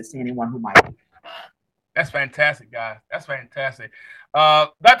services to anyone who might be. That's fantastic, guys. That's fantastic.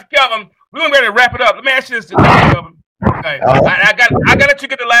 Dr. Kelvin, we're going to be ready to wrap it up. Let me ask you this, Dr. Kelvin. Okay. I got to let you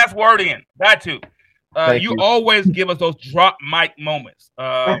get the last word in. Got to. You always give us those drop mic moments.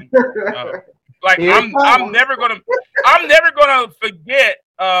 I'm never gonna forget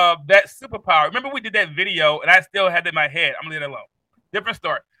that superpower. Remember we did that video and I still had it in my head. I'm gonna leave it alone. Different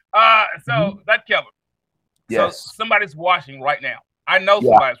story. Dr. Kelvin. Yes. So somebody's watching right now. I know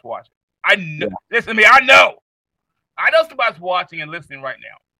somebody's watching. I know. Listen to me. I know somebody's watching and listening right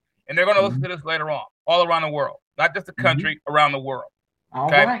now, and they're going to listen to this later on, all around the world, not just the country, around the world.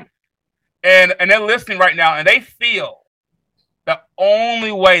 Okay, right. And they're listening right now, and they feel the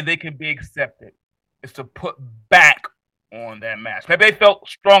only way they can be accepted is to put back on that mask. Maybe they felt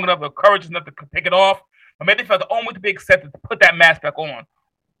strong enough or courageous enough to take it off, or maybe they felt the only way to be accepted to put that mask back on.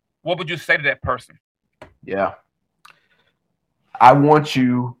 What would you say to that person? Yeah, I want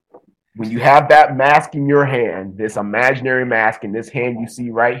you. When you have that mask in your hand, this imaginary mask in this hand you see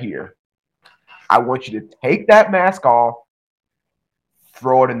right here, I want you to take that mask off,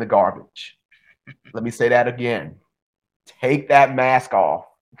 throw it in the garbage. Let me say that again. Take that mask off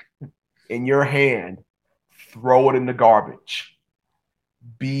in your hand, throw it in the garbage.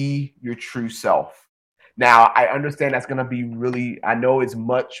 Be your true self. Now, I understand that's going to be I know it's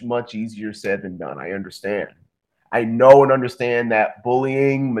much, much easier said than done. I understand. I know and understand that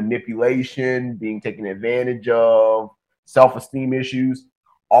bullying, manipulation, being taken advantage of, self-esteem issues,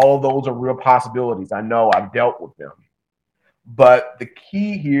 all of those are real possibilities. I know, I've dealt with them. But the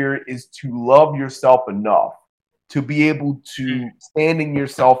key here is to love yourself enough, to be able to stand in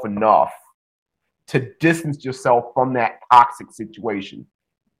yourself enough, to distance yourself from that toxic situation.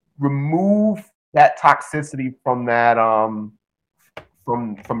 Remove that toxicity from that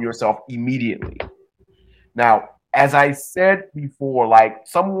from yourself immediately. Now, as I said before, like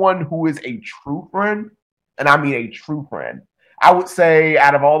someone who is a true friend, and I mean a true friend, I would say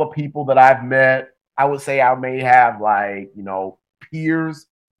out of all the people that I've met, I would say I may have like, peers,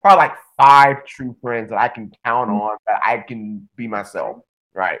 probably like 5 true friends that I can count on, that I can be myself,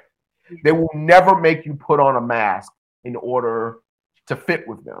 right? They will never make you put on a mask in order to fit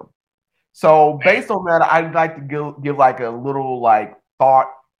with them. So based on that, I'd like to give like a little like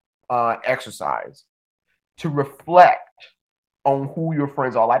thought exercise to reflect on who your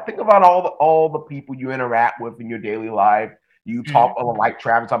friends are. Like think about all the people you interact with in your daily life. You talk like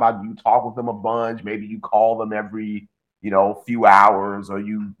Travis talked about, you talk with them a bunch. Maybe you call them every few hours, or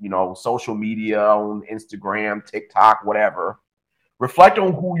you social media on Instagram, TikTok, whatever. Reflect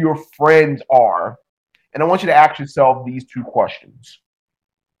on who your friends are, and I want you to ask yourself these 2 questions.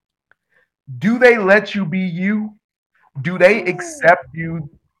 Do they let you be you? Do they accept you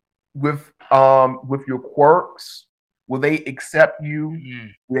with your quirks? Will they accept you?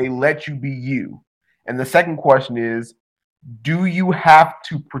 Will they let you be you? And the second question is, do you have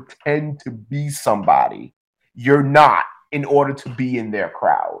to pretend to be somebody you're not in order to be in their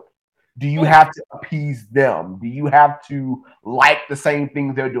crowd? Do you have to appease them? Do you have to like the same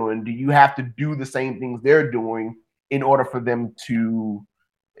things they're doing? Do you have to do the same things they're doing in order for them to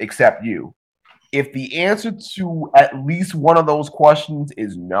accept you? If the answer to at least one of those questions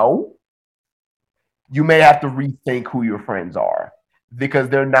is no, you may have to rethink who your friends are, because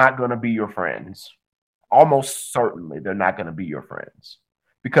they're not going to be your friends. Almost certainly they're not going to be your friends,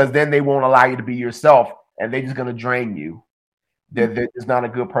 because then they won't allow you to be yourself, and they're just going to drain you. They're just not a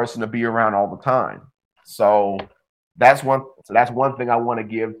good person to be around all the time. So that's one thing I want to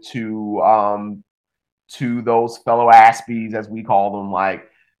give to those fellow Aspies, as we call them, like,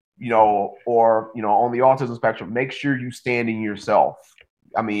 or on the autism spectrum. Make sure you stand in yourself.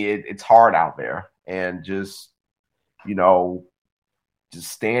 I mean, it's hard out there, and just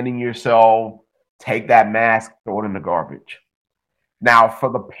stand in yourself. Take that mask, throw it in the garbage. Now, for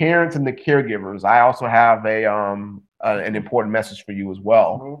the parents and the caregivers, I also have an important message for you as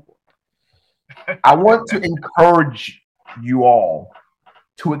well. I want to encourage you all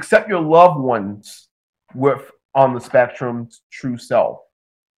to accept your loved ones on the spectrum's true self.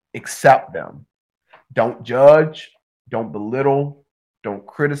 Accept them. Don't judge. Don't belittle. Don't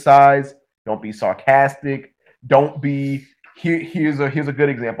criticize. Don't be sarcastic. Don't be here's a good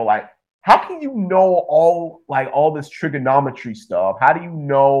example. Like, how can you know all this trigonometry stuff? How do you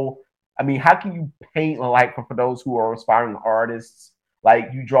know? I mean, how can you paint, like, for those who are aspiring artists, like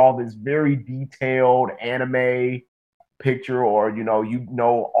you draw this very detailed anime picture, or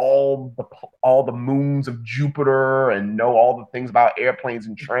all the moons of Jupiter, and know all the things about airplanes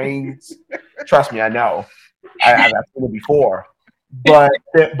and trains. Trust me, I know. I've seen it before. But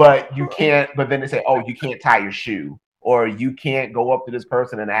you can't. But then they say, oh, you can't tie your shoe, or you can't go up to this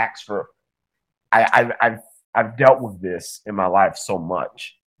person and ask for. I've dealt with this in my life so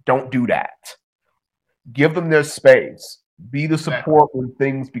much. Don't do that. Give them their space. Be the support when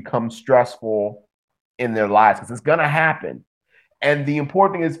things become stressful in their lives, because it's gonna happen. And the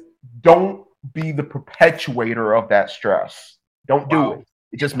important thing is, don't be the perpetuator of that stress. Don't do it.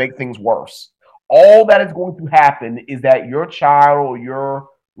 It just makes things worse. All that is going to happen is that your child or your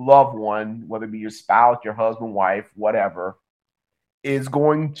loved one, whether it be your spouse, your husband, wife, whatever, is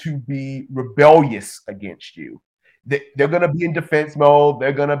going to be rebellious against you. They're going to be in defense mode.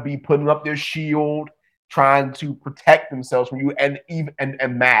 They're going to be putting up their shield, trying to protect themselves from you, and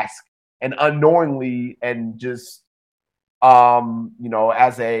mask, and unknowingly, and just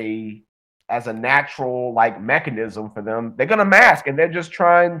as a natural like mechanism for them, they're going to mask, and they're just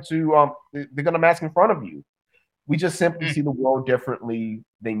trying to they're going to mask in front of you. We just simply see the world differently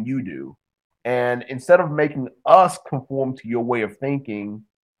than you do. And instead of making us conform to your way of thinking,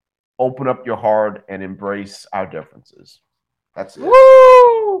 open up your heart and embrace our differences. That's it.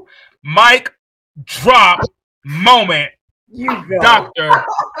 Woo! Mic drop moment. Dr.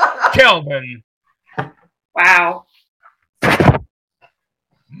 Kelvin. Wow.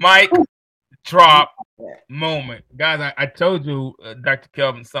 Mic drop moment. Guys, I told you Dr.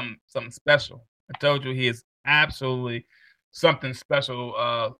 Kelvin something special. I told you he is absolutely something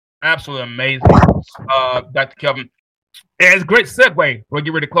special. Absolutely amazing, Dr. Kelvin. And it's a great segue. We'll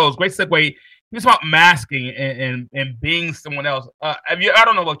get ready to close. Great segue. It's about masking and being someone else. I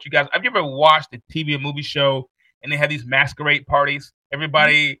don't know about you guys. Have you ever watched a TV or movie show and they have these masquerade parties?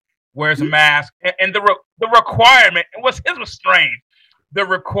 Everybody wears a mask, and the requirement. It was strange. The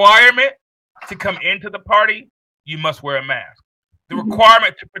requirement to come into the party, you must wear a mask. The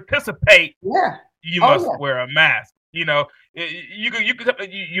requirement to participate, you must wear a mask. You know,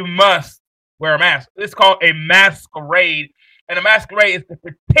 you must wear a mask. It's called a masquerade, and a masquerade is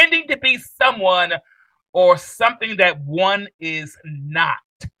pretending to be someone or something that one is not.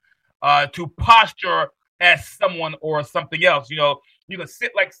 To posture as someone or something else. You know, you can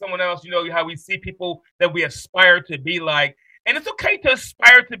sit like someone else. You know how we see people that we aspire to be like. And it's okay to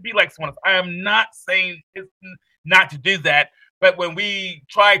aspire to be like someone else. I am not saying it's not to do that. But when we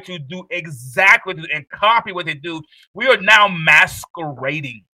try to do exactly and copy what they do, we are now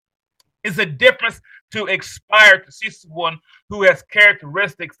masquerading. It's a difference to aspire to see someone who has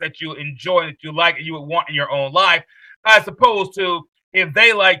characteristics that you enjoy, that you like, and you would want in your own life, as opposed to if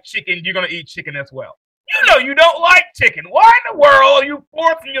they like chicken, you're going to eat chicken as well. You know you don't like chicken. Why in the world are you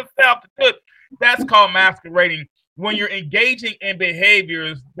forcing yourself to do it? That's called masquerading, when you're engaging in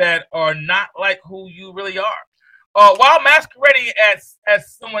behaviors that are not like who you really are. While masquerading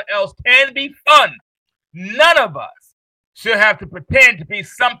as someone else can be fun, none of us should have to pretend to be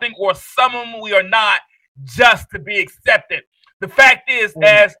something or someone we are not just to be accepted. The fact is,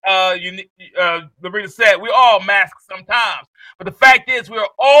 as Larita said, we all mask sometimes. But the fact is, we are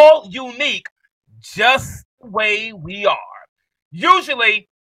all unique just the way we are. Usually,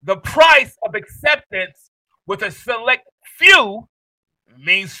 the price of acceptance with a select few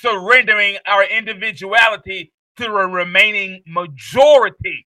means surrendering our individuality to the remaining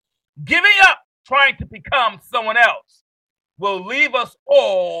majority. Giving up trying to become someone else will leave us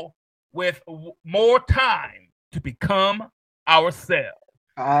all with more time to become ourselves.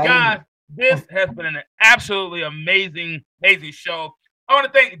 Guys, this has been an absolutely amazing show. I want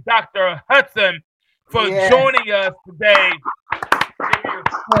to thank Dr. Hudson for joining us today. Give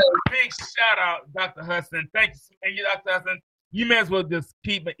you a big shout out, Dr. Hudson. Thank you, Dr. Hudson. You may as well just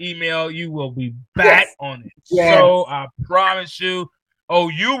keep an email. You will be back on the show. I promise you. Oh,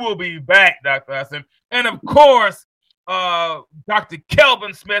 you will be back, Dr. Hudson. And of course, Dr.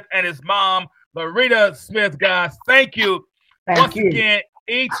 Kelvin Smith and his mom, Larita Smith, guys. Thank you. Once again,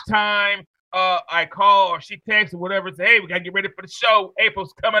 each time I call or she texts or whatever, say, hey, we got to get ready for the show.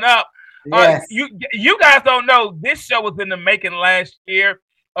 April's coming up. You guys don't know, this show was in the making last year.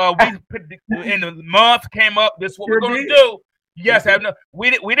 We put in the month came up. This is what we're going to do. Yes, we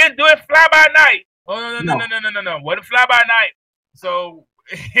didn't do it fly by night. Oh no. Wasn't fly by night. So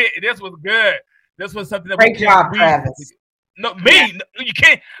this was good. This was something that great job, Travis. No, you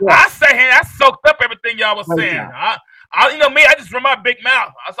can't. I sat here, I soaked up everything y'all was saying. You know me, I just run my big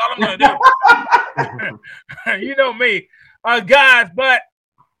mouth. That's all I'm gonna do. You know me, guys. But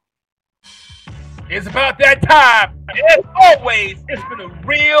it's about that time. As always, it's been a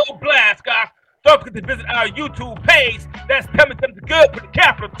real blast, guys. Don't forget to visit our YouTube page. That's Tell Me Something Good with a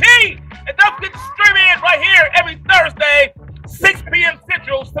capital T. And don't forget to stream in right here every Thursday, 6 p.m.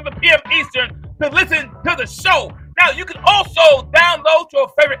 Central, 7 p.m. Eastern, to listen to the show. Now, you can also download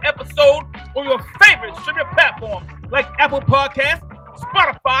your favorite episode on your favorite streaming platform like Apple Podcasts,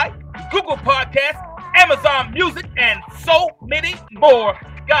 Spotify, Google Podcasts, Amazon Music, and so many more.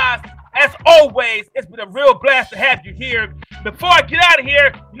 Guys, as always, it's been a real blast to have you here. Before I get out of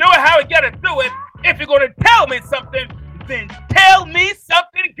here, you know how we got to do it. If you're going to tell me something, then tell me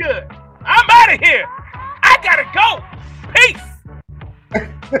something good. I'm out of here. I got to go. Peace.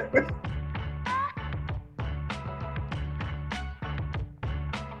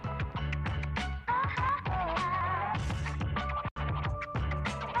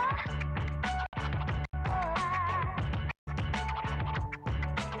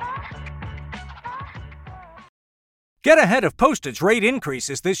 Get ahead of postage rate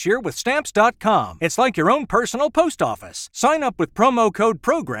increases this year with Stamps.com. It's like your own personal post office. Sign up with promo code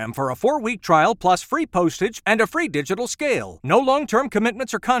PROGRAM for a 4-week trial plus free postage and a free digital scale. No long-term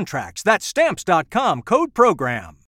commitments or contracts. That's Stamps.com, code PROGRAM.